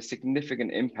that had a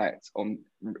significant impact on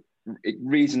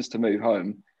reasons to move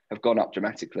home have gone up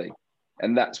dramatically.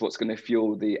 And that's what's going to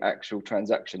fuel the actual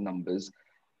transaction numbers.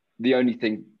 The only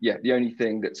thing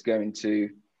that's going to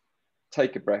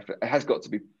take a breath, it has got to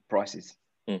be prices.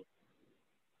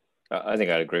 I think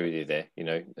I'd agree with you there.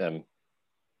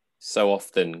 So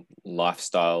often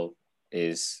lifestyle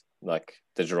is like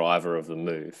the driver of the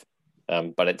move,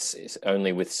 but it's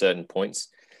only with certain points.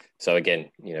 So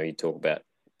again, you talk about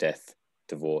death,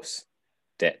 divorce,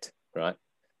 debt, right?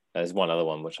 There's one other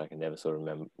one which I can never sort of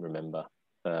remember.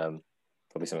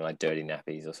 Probably something like dirty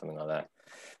nappies or something like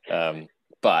that.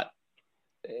 But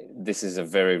this is a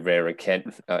very rare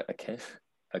occurrence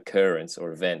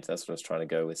or event. That's what I was trying to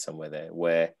go with somewhere there,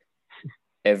 where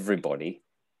everybody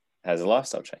has a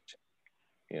lifestyle change,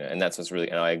 and that's what's really,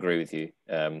 and I agree with you.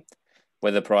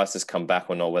 whether prices come back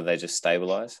or not, whether they just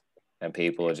stabilize and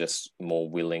people are just more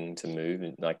willing to move.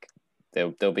 And like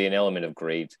there'll be an element of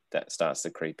greed that starts to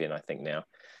creep in, I think, now.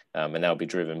 And that'll be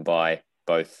driven by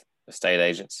both estate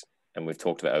agents, and we've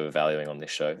talked about overvaluing on this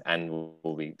show, and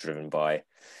will be driven by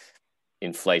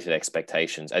inflated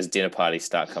expectations. As dinner parties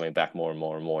start coming back more and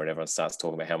more and more, and everyone starts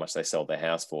talking about how much they sold their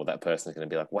house for, that person's going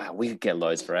to be like, wow, we could get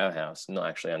loads for our house, not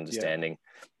actually understanding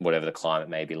whatever the climate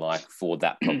may be like for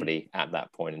that property at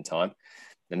that point in time.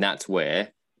 And that's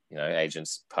where, you know,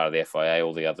 agents, part of the FIA,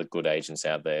 all the other good agents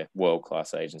out there,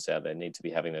 world-class agents out there, need to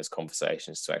be having those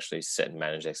conversations to actually set and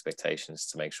manage expectations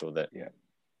to make sure that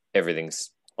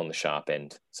everything's on the sharp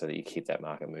end so that you keep that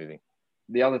market moving.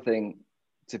 The other thing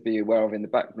to be aware of in the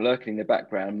back, lurking in the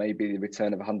background, may be the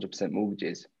return of 100%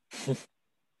 mortgages.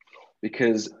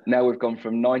 Because now we've gone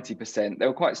from 90%, they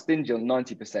were quite stingy on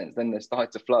 90%, then they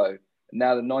started to flow. And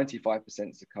now the 95%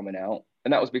 are coming out.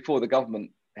 And that was before the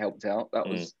government helped out. That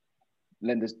was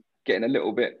lenders getting a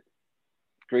little bit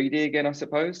greedy again, I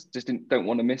suppose. Just don't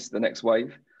want to miss the next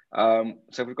wave.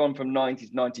 So we've gone from 90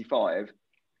 to 95.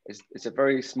 It's a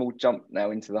very small jump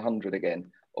now into the 100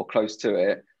 again, or close to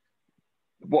it.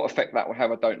 What effect that will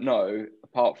have, I don't know,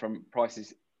 apart from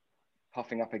prices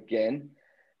puffing up again.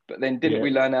 But then didn't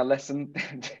we learn our lesson?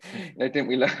 Didn't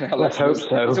we learn our lesson? Let's hope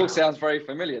so. It all sounds very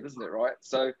familiar, doesn't it, right?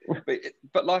 So,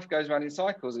 but life goes around in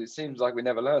cycles. It seems like we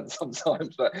never learn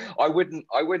sometimes. But it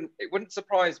wouldn't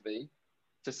surprise me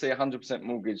to see 100%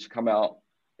 mortgage come out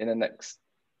in the next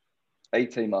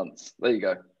 18 months. There you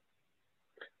go.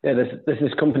 Yeah, there's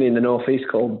this company in the northeast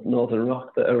called Northern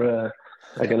Rock that are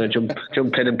going to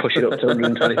jump in and push it up to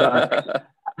 125.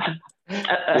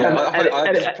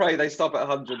 I just pray they stop at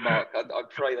 100, Mark. I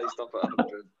pray they stop at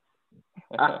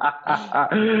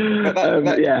 100.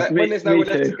 But when there's nowhere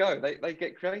left to go, they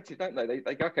get creative, don't they?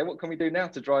 They go, okay, what can we do now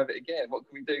to drive it again? What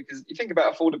can we do? Because you think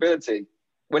about affordability,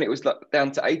 when it was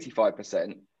down to 85%,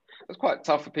 it was quite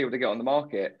tough for people to get on the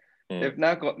market. They're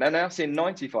now seeing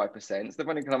 95%. So they've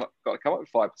only got to come up with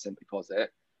 5%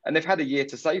 deposit, and they've had a year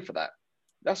to save for that.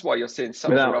 That's why you're seeing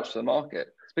such a rush to the market.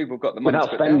 Because people have got the money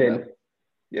without spending.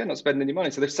 Yeah, not spending any money.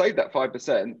 So they've saved that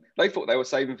 5%. They thought they were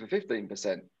saving for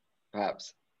 15%,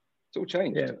 perhaps. It's all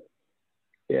changed.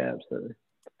 Yeah, absolutely.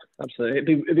 It'd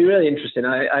be really interesting.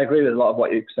 I agree with a lot of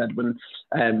what you've said. When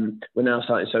we're now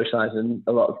starting socialising,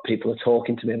 a lot of people are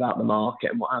talking to me about the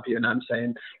market and what have you, and I'm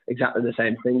saying exactly the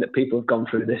same thing, that people have gone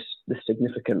through this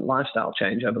significant lifestyle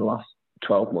change over the last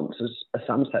 12 months, as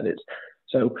Sam said.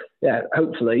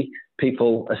 Hopefully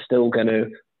people are still going to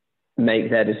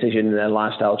make their decision and their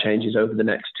lifestyle changes over the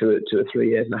next 2 or 3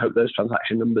 years, and I hope those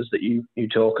transaction numbers that you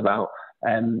talk about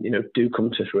do come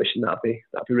to fruition. That'd be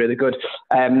really good.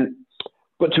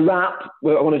 But to wrap,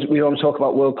 we want to talk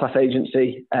about world-class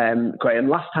agency. Graham,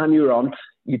 last time you were on,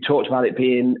 you talked about it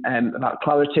being about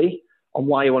clarity on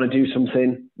why you want to do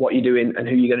something, what you're doing, and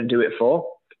who you're going to do it for.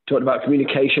 Talked about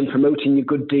communication, promoting your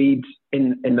good deeds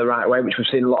in the right way, which we've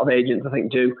seen a lot of agents, I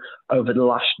think, do over the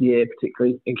last year,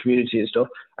 particularly in community and stuff.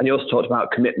 And you also talked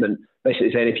about commitment,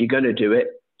 basically saying if you're going to do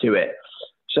it, do it.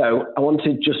 So I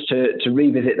wanted just to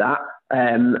revisit that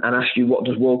and ask you, what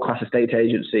does world-class estate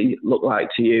agency look like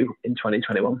to you in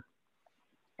 2021?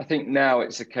 I think now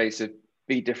it's a case of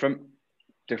be different,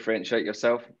 differentiate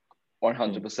yourself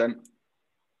 100%,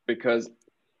 because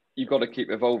you've got to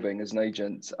keep evolving as an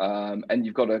agent, and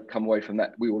you've got to come away from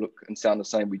that we all look and sound the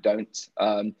same, we don't.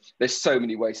 There's so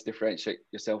many ways to differentiate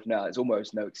yourself now. There's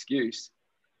almost no excuse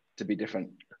to be different.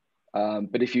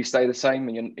 But if you stay the same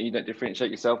and you don't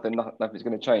differentiate yourself, then nothing's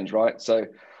going to change, right? So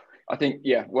I think,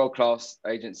 world-class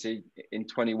agency in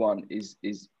 21 is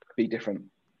be different.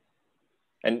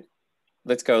 And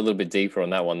let's go a little bit deeper on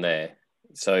that one there.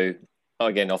 So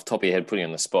again, off the top of your head, putting you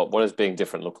on the spot, what does being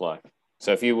different look like?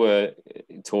 So if you were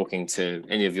talking to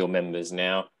any of your members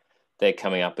now, they're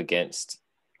coming up against,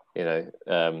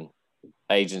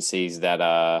 agencies that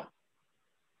are,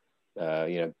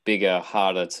 bigger,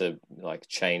 harder to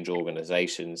change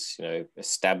organizations,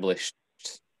 established,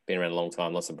 been around a long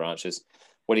time, lots of branches.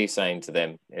 What are you saying to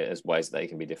them as ways that they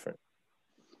can be different?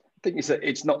 I think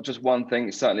it's not just one thing.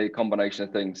 It's certainly a combination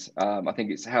of things. I think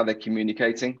it's how they're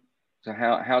communicating. So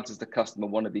how does the customer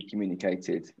want to be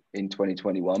communicated in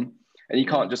 2021? And you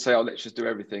can't just say, oh, let's just do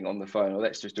everything on the phone, or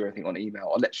let's just do everything on email,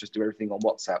 or let's just do everything on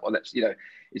WhatsApp, or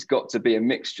it's got to be a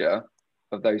mixture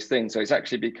of those things. So it's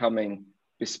actually becoming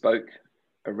bespoke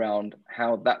around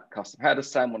how does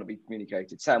Sam want to be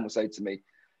communicated? Sam will say to me,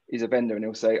 he's a vendor, and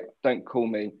he'll say, don't call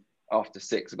me after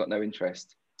 6, I've got no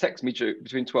interest. Text me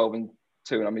between 12 and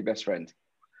 2 and I'm your best friend.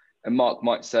 And Mark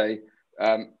might say,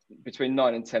 between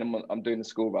 9 and 10, I'm doing the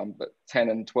school run, but 10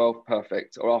 and 12,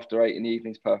 perfect. Or after 8 in the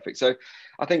evening's perfect. So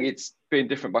I think it's being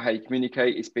different by how you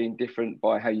communicate. It's being different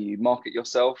by how you market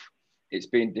yourself. It's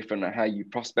being different on how you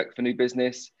prospect for new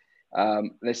business.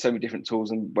 There's so many different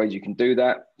tools and ways you can do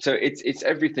that. So it's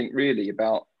everything really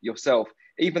about yourself.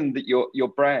 Even your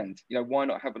brand. You know, why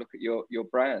not have a look at your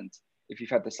brand? If you've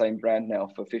had the same brand now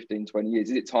for 15, 20 years,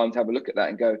 is it time to have a look at that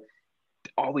and go,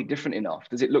 are we different enough?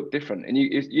 Does it look different? And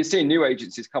you're seeing new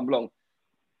agencies come along,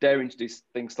 daring to do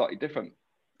things slightly different.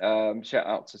 Shout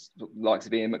out to the likes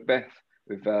of Ian Macbeth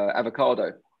with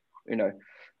Avocado, you know,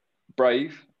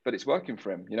 brave, but it's working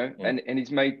for him, you know, and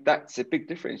he's made, that's a big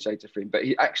differentiator for him. But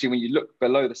he actually, when you look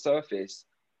below the surface,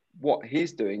 what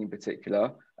he's doing in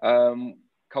particular,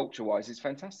 culture-wise, is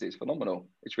fantastic. It's phenomenal.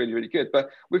 It's really, really good. But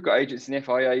we've got agents in the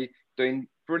FIA doing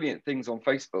brilliant things on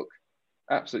Facebook,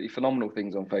 absolutely phenomenal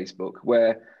things on Facebook,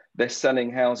 where they're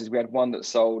selling houses. We had one that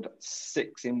sold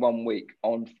 6 in 1 week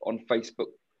on Facebook,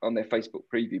 on their Facebook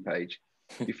preview page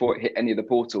before it hit any of the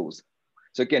portals.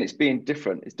 So again, it's being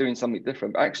different. It's doing something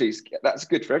different. But actually, that's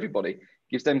good for everybody. It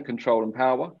gives them control and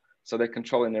power. So they're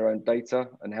controlling their own data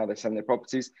and how they're selling their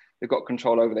properties. They've got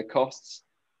control over their costs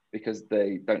because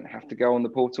they don't have to go on the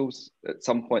portals. At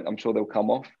some point, I'm sure they'll come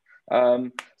off.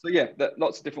 So yeah,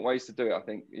 lots of different ways to do it, I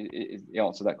think, is the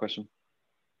answer to that question.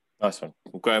 Nice one.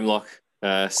 Well, Graham Locke,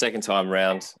 second time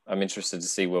round. I'm interested to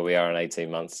see where we are in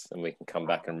 18 months and we can come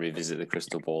back and revisit the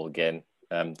crystal ball again.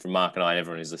 From Mark and I and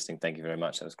everyone who's listening, thank you very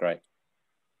much. That was great.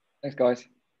 Thanks, guys.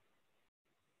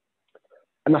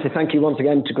 A massive thank you once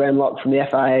again to Graham Locke from the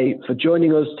FIA for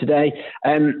joining us today.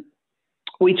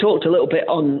 We talked a little bit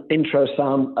on intro,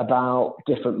 Sam, about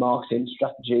different marketing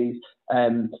strategies.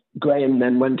 Graham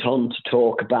then went on to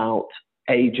talk about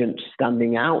agents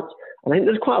standing out. I think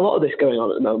there's quite a lot of this going on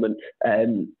at the moment.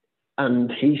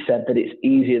 And he said that it's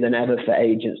easier than ever for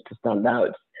agents to stand out.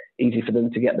 It's easy for them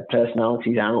to get the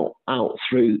personalities out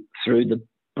through the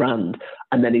brand.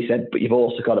 And then he said, but you've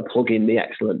also got to plug in the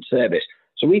excellent service.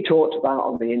 So we talked about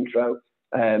on the intro,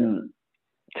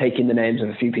 taking the names of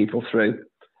a few people through.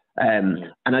 And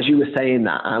as you were saying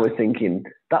that, I was thinking,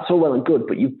 that's all well and good,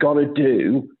 but you've got to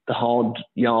do the hard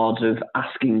yards of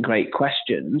asking great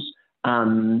questions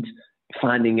and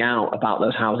finding out about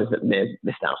those houses that may have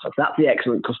missed out. So that's the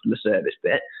excellent customer service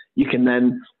bit. You can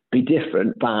then be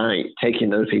different by taking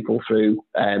those people through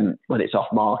when it's off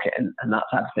market and that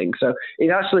type of thing. So it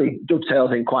actually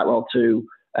dovetails in quite well to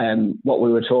what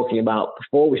we were talking about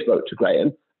before we spoke to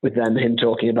Graham, with then him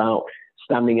talking about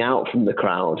standing out from the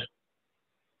crowd.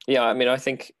 Yeah, I mean, I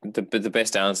think the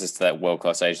best answers to that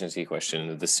world-class agency question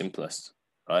are the simplest,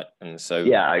 right? And so,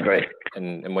 yeah, I agree.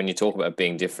 And when you talk about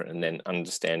being different and then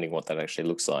understanding what that actually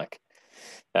looks like,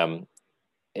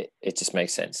 it just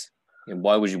makes sense. And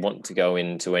why would you want to go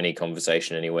into any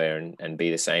conversation anywhere and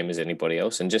be the same as anybody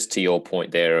else? And just to your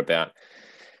point there about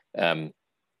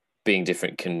being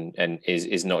different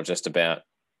is not just about,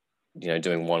 you know,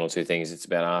 doing one or two things. It's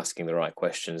about asking the right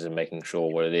questions and making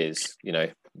sure what it is. You know,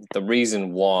 the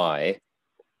reason why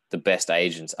the best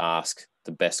agents ask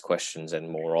the best questions and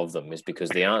more of them is because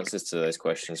the answers to those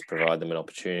questions provide them an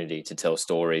opportunity to tell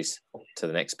stories to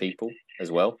the next people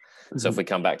as well. Mm-hmm. So if we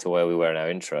come back to where we were in our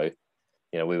intro,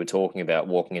 you know, we were talking about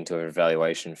walking into an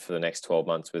evaluation for the next 12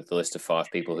 months with the list of 5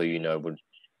 people who, you know, would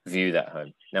view that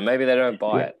home. Now, maybe they don't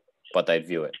buy it, but they'd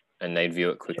view it and they'd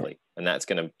view it quickly. And that's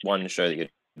going to, 1, show that you're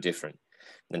different,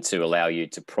 and 2, allow you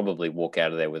to probably walk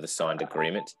out of there with a signed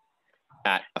agreement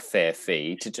at a fair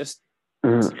fee to just see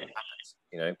what happens.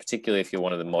 You know, particularly if you're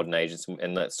one of the modern agents,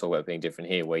 and let's talk about being different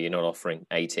here, where you're not offering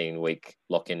 18-week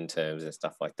lock-in terms and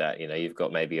stuff like that. You know, you've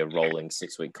got maybe a rolling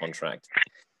 6-week contract,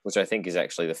 which I think is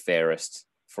actually the fairest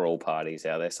for all parties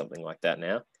out there, something like that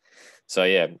now. So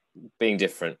yeah, being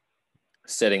different,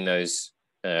 setting those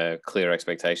clear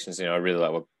expectations. You know, I really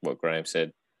like what Graham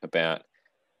said about,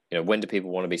 you know, when do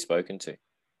people want to be spoken to?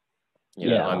 You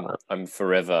know, I'm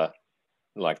forever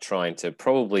like trying to,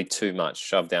 probably too much,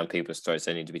 shove down people's throats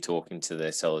they need to be talking to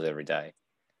their sellers every day.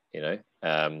 You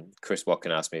know, Chris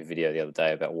Watkin asked me a video the other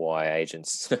day about why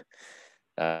agents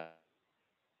aren't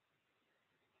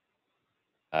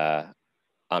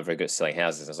very good at selling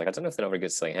houses. I was like, I don't know if they're not very good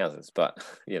at selling houses, but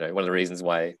you know, one of the reasons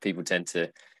why people tend to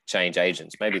change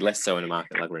agents, maybe less so in a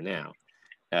market like we're now,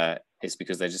 is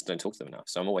because they just don't talk to them enough.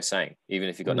 So I'm always saying, even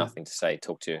if you've got nothing to say,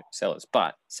 talk to your sellers,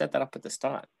 but set that up at the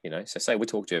start, you know? So say we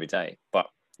talk to you every day, but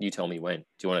you tell me when. Do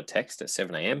you want to text at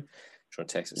 7 a.m.? Do you want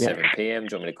to text at 7 p.m.?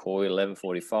 Do you want me to call you at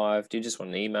 11:45? Do you just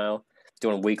want an email? Do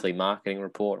you want a weekly marketing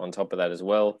report on top of that as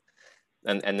well?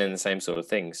 And then the same sort of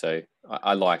thing. So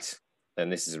I liked,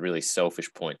 and this is a really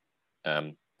selfish point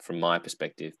from my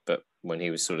perspective, but when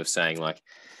he was sort of saying like,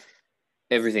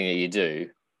 everything that you do,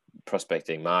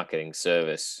 prospecting, marketing,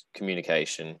 service,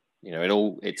 communication,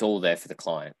 it's all there for the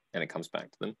client and it comes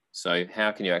back to them. So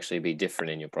how can you actually be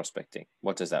different in your prospecting?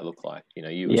 What does that look like?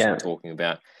 You were talking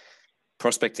about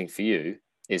prospecting for you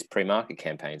is pre-market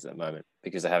campaigns at the moment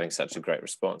because they're having such a great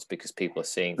response because people are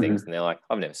seeing things and they're like,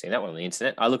 I've never seen that one on the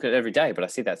internet. I look at it every day, but I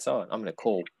see that sign. I'm going to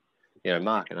call,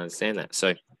 Mark and understand that.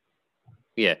 So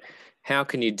yeah, how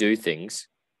can you do things?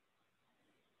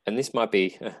 And this might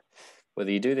be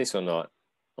whether you do this or not,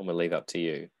 I'm going to leave up to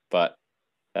you. But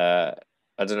I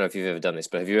don't know if you've ever done this,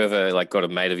 but have you ever got a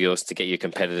mate of yours to get your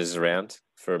competitors around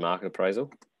for a market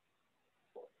appraisal?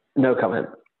 No comment.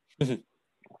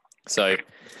 So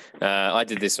I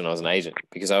did this when I was an agent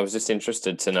because I was just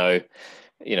interested to know,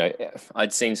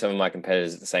 I'd seen some of my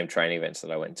competitors at the same training events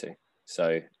that I went to.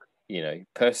 So,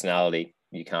 personality,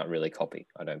 you can't really copy,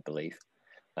 I don't believe.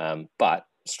 But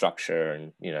structure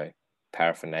and,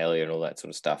 paraphernalia and all that sort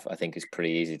of stuff, I think is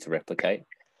pretty easy to replicate.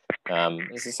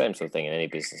 It's the same sort of thing in any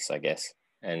business, I guess.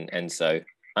 And so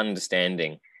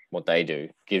understanding what they do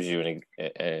gives you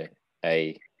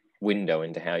a window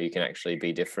into how you can actually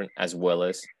be different as well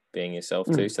as being yourself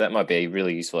too. So that might be a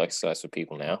really useful exercise for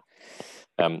people now.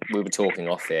 We were talking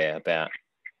off air about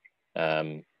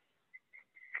a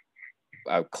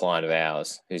client of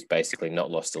ours who's basically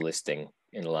not lost a listing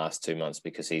in the last 2 months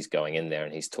because he's going in there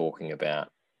and he's talking about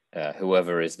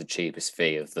whoever is the cheapest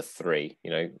fee of the three.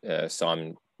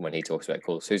 Simon, when he talks about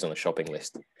calls, who's on the shopping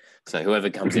list. So whoever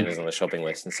comes in is on the shopping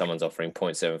list and someone's offering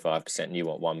 0.75% and you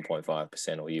want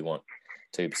 1.5% or you want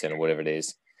 2% or whatever it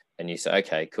is. And you say,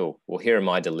 okay, cool. Well, here are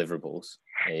my deliverables.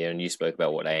 And you spoke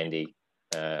about what Andy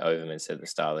Overman said at the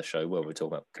start of the show, where we're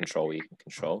talking about control you can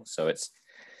control. So it's,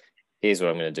 here's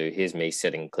what I'm going to do. Here's me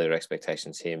setting clear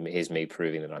expectations. Here's me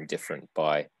proving that I'm different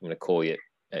by, I'm going to call you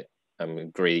I'm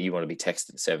agree you want to be texted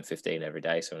at 7:15 every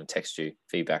day. So I'm going to text you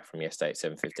feedback from yesterday at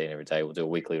 7:15 every day. We'll do a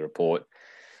weekly report.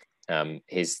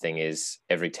 His thing is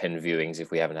every 10 viewings, if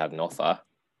we haven't had an offer,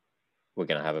 we're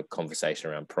going to have a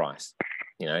conversation around price.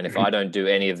 And if I don't do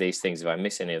any of these things, if I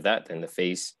miss any of that, then the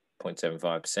fee's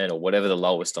 0.75% or whatever the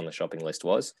lowest on the shopping list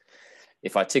was.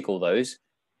 If I tick all those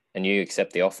and you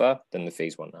accept the offer, then the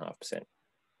fee's 1.5%. And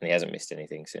he hasn't missed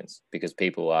anything since because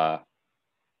people are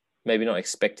maybe not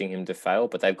expecting him to fail,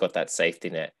 but they've got that safety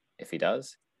net if he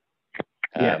does.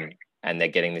 And they're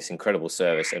getting this incredible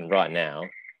service. And right now,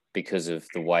 because of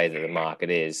the way that the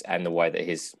market is and the way that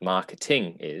his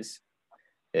marketing is,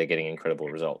 they're getting incredible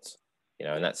results.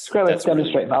 And that's great way to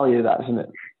demonstrate value, that, isn't it?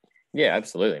 Yeah,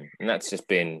 absolutely. And that's just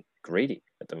been greedy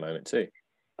at the moment too.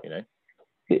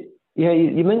 Yeah,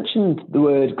 you mentioned the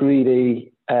word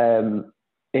greedy in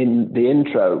the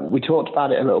intro. We talked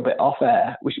about it a little bit off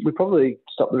air. We probably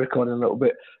stopped the recording a little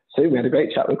bit soon. We had a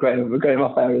great chat with Graham. We're going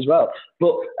off air as well.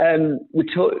 But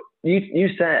you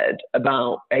said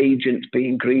about agents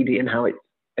being greedy and how it's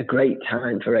a great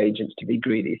time for agents to be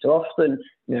greedy. So often,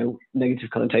 negative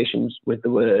connotations with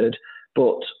the word.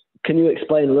 But can you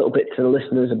explain a little bit to the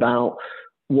listeners about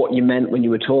what you meant when you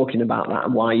were talking about that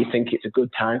and why you think it's a good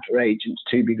time for agents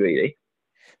to be greedy?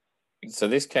 So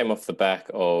this came off the back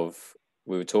of,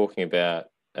 we were talking about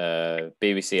a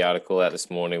BBC article out this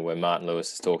morning where Martin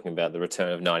Lewis is talking about the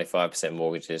return of 95%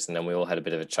 mortgages. And then we all had a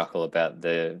bit of a chuckle about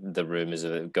the rumours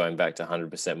of it going back to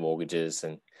 100% mortgages.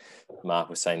 And Mark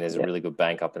was saying there's a really good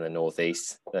bank up in the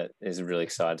Northeast that is really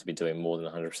excited to be doing more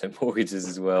than 100% mortgages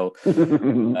as well.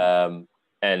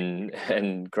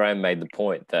 And Graham made the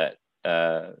point that,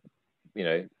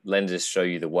 lenders show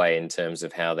you the way in terms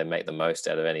of how they make the most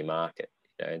out of any market.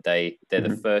 They're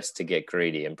the first to get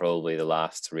greedy and probably the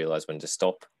last to realize when to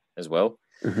stop as well.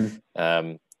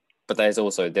 But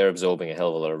they're absorbing a hell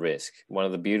of a lot of risk. One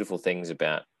of the beautiful things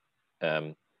about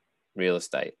real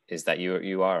estate is that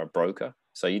you are a broker,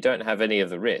 so you don't have any of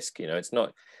the risk. It's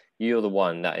not, you're the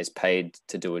one that is paid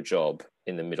to do a job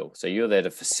in the middle, so you're there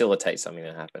to facilitate something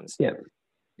that happens.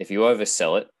 If you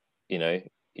oversell it,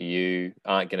 you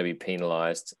aren't going to be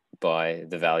penalized by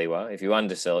the valuer. If you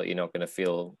undersell it, you're not going to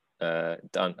feel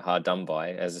hard done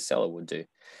by as a seller would do.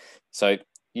 So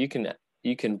you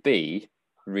can be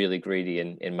really greedy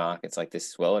in markets like this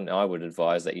as well. And I would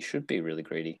advise that you should be really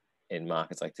greedy in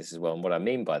markets like this as well. And what I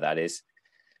mean by that is,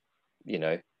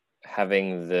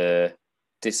 having the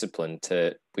discipline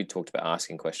we talked about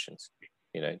asking questions,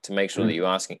 to make sure that you're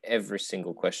asking every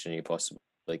single question you possibly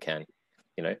can.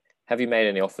 Have you made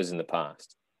any offers in the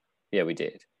past? Yeah, we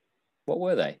did. What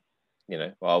were they?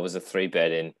 Well, I was a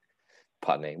 3-bed in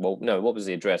Putney. Well, no, what was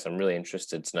the address? I'm really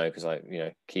interested to know because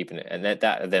keeping it. And that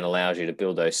then allows you to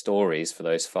build those stories for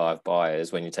those 5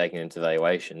 buyers when you're taking into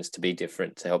valuations to be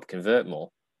different, to help convert more,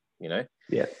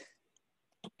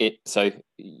 So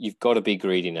you've got to be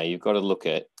greedy now. You've got to look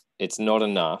at, it's not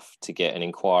enough to get an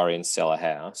inquiry and sell a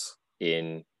house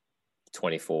in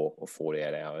 24 or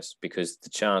 48 hours, because the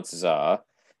chances are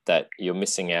that you're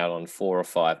missing out on 4 or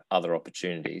 5 other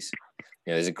opportunities.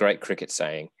 There's a great cricket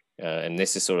saying, and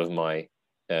this is sort of my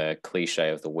cliche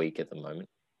of the week at the moment.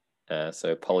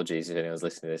 So apologies if anyone's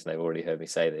listening to this and they've already heard me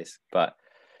say this, but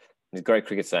there's a great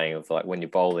cricket saying of like, when you're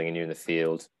bowling and you're in the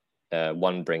field,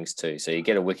 1 brings 2. So you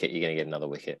get a wicket, you're going to get another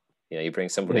wicket. You bring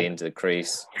somebody into the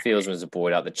crease, fieldsman's a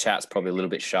buoyed up, the chat's probably a little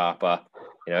bit sharper.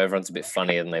 Everyone's a bit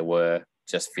funnier than they were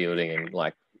just fielding and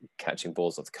like catching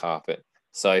balls off the carpet.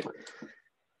 So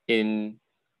in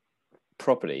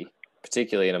property,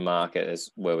 particularly in a market as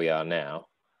where we are now,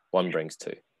 1 brings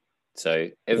 2. So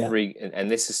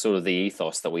and this is sort of the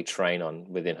ethos that we train on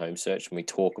within Home Search, and we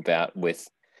talk about with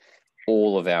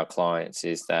all of our clients,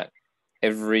 is that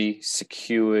every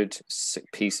secured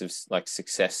piece of like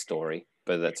success story,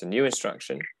 whether that's a new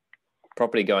instruction,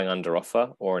 property going under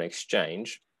offer, or an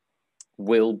exchange,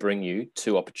 will bring you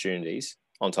 2 opportunities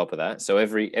on top of that. So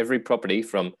every property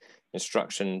from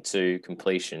instruction to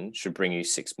completion should bring you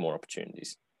 6 more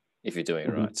opportunities if you're doing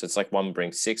it right. So it's like 1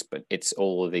 brings 6, but it's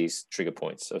all of these trigger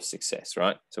points of success,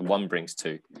 right? So 1 brings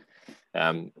 2.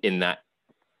 In that,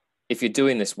 if you're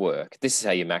doing this work, this is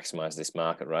how you maximize this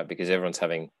market, right? Because everyone's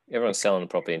selling a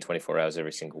property in 24 hours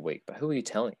every single week. But who are you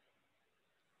telling?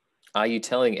 Are you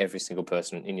telling every single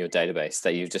person in your database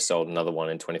that you've just sold another one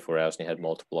in 24 hours and you had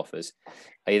multiple offers?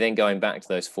 Are you then going back to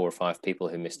those 4 or 5 people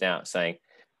who missed out saying,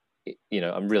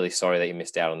 I'm really sorry that you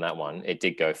missed out on that one. It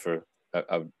did go for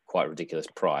a quite ridiculous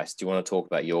price. Do you want to talk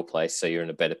about your place so you're in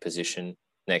a better position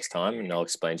next time? And I'll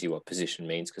explain to you what position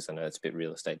means, because I know it's a bit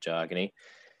real estate jargony.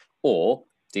 Or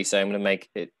do you say, I'm going to make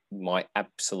it my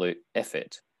absolute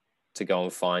effort to go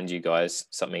and find you guys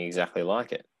something exactly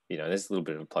like it? There's a little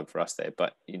bit of a plug for us there,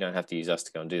 but you don't have to use us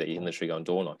to go and do that. You can literally go and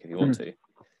door knock if you want to.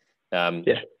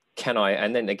 Can I?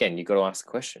 And then again, you've got to ask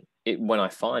the question, when I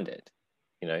find it,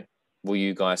 will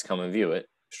you guys come and view it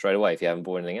straight away if you haven't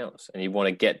bought anything else? And you want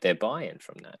to get their buy-in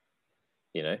from that,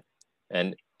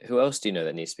 and who else do you know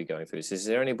that needs to be going through this? Is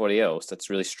there anybody else that's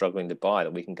really struggling to buy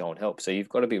that we can go and help? So you've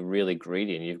got to be really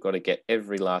greedy, and you've got to get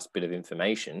every last bit of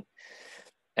information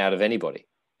out of anybody.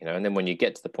 And then when you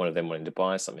get to the point of them wanting to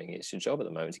buy something, it's your job at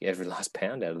the moment to get every last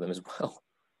pound out of them as well.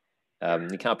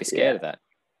 You can't be scared of that.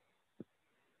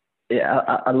 Yeah,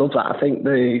 I love that. I think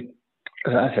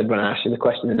as I said when I asked you the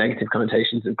question, the negative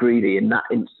connotations of greedy in that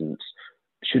instance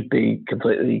should be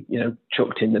completely,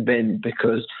 chucked in the bin,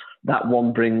 because that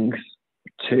 1 brings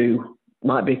 2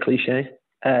 might be cliche.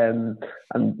 And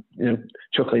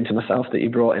chuckling to myself that you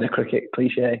brought in a cricket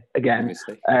cliche again.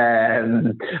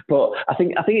 But I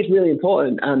think it's really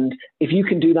important, and if you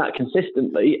can do that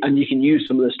consistently, and you can use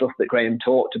some of the stuff that Graham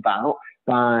talked about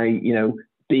by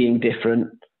being different,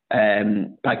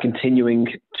 by continuing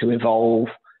to evolve,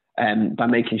 by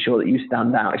making sure that you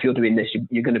stand out. If you're doing this,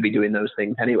 you're going to be doing those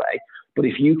things anyway. But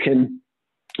if you can,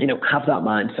 have that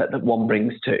mindset that 1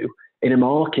 brings 2. In a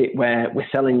market where we're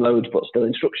selling loads, but still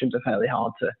instructions are fairly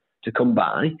hard to come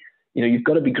by, you've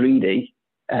got to be greedy,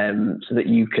 so that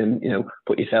you can,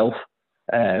 put yourself,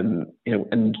 and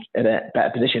in a better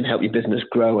position, help your business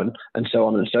grow, and so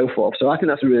on and so forth. So I think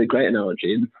that's a really great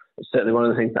analogy, and it's certainly one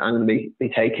of the things that I'm going to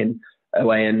be taking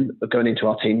away and going into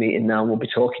our team meeting now. We'll be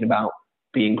talking about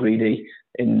being greedy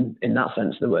in that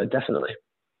sense of the word, definitely.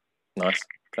 Nice.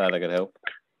 Glad I could help.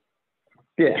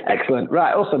 Yeah, excellent.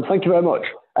 Right, awesome. Thank you very much.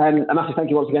 A massive thank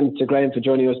you once again to Graham for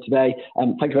joining us today.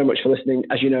 Thank you very much for listening.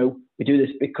 As you know, we do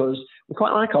this because we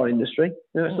quite like our industry.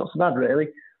 It's not so bad, really.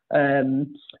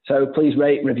 So please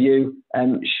rate, review,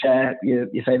 and share your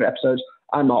favourite episodes.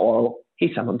 I'm Mark Worrell.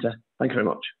 He's Sam Hunter. Thank you very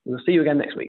much. We'll see you again next week.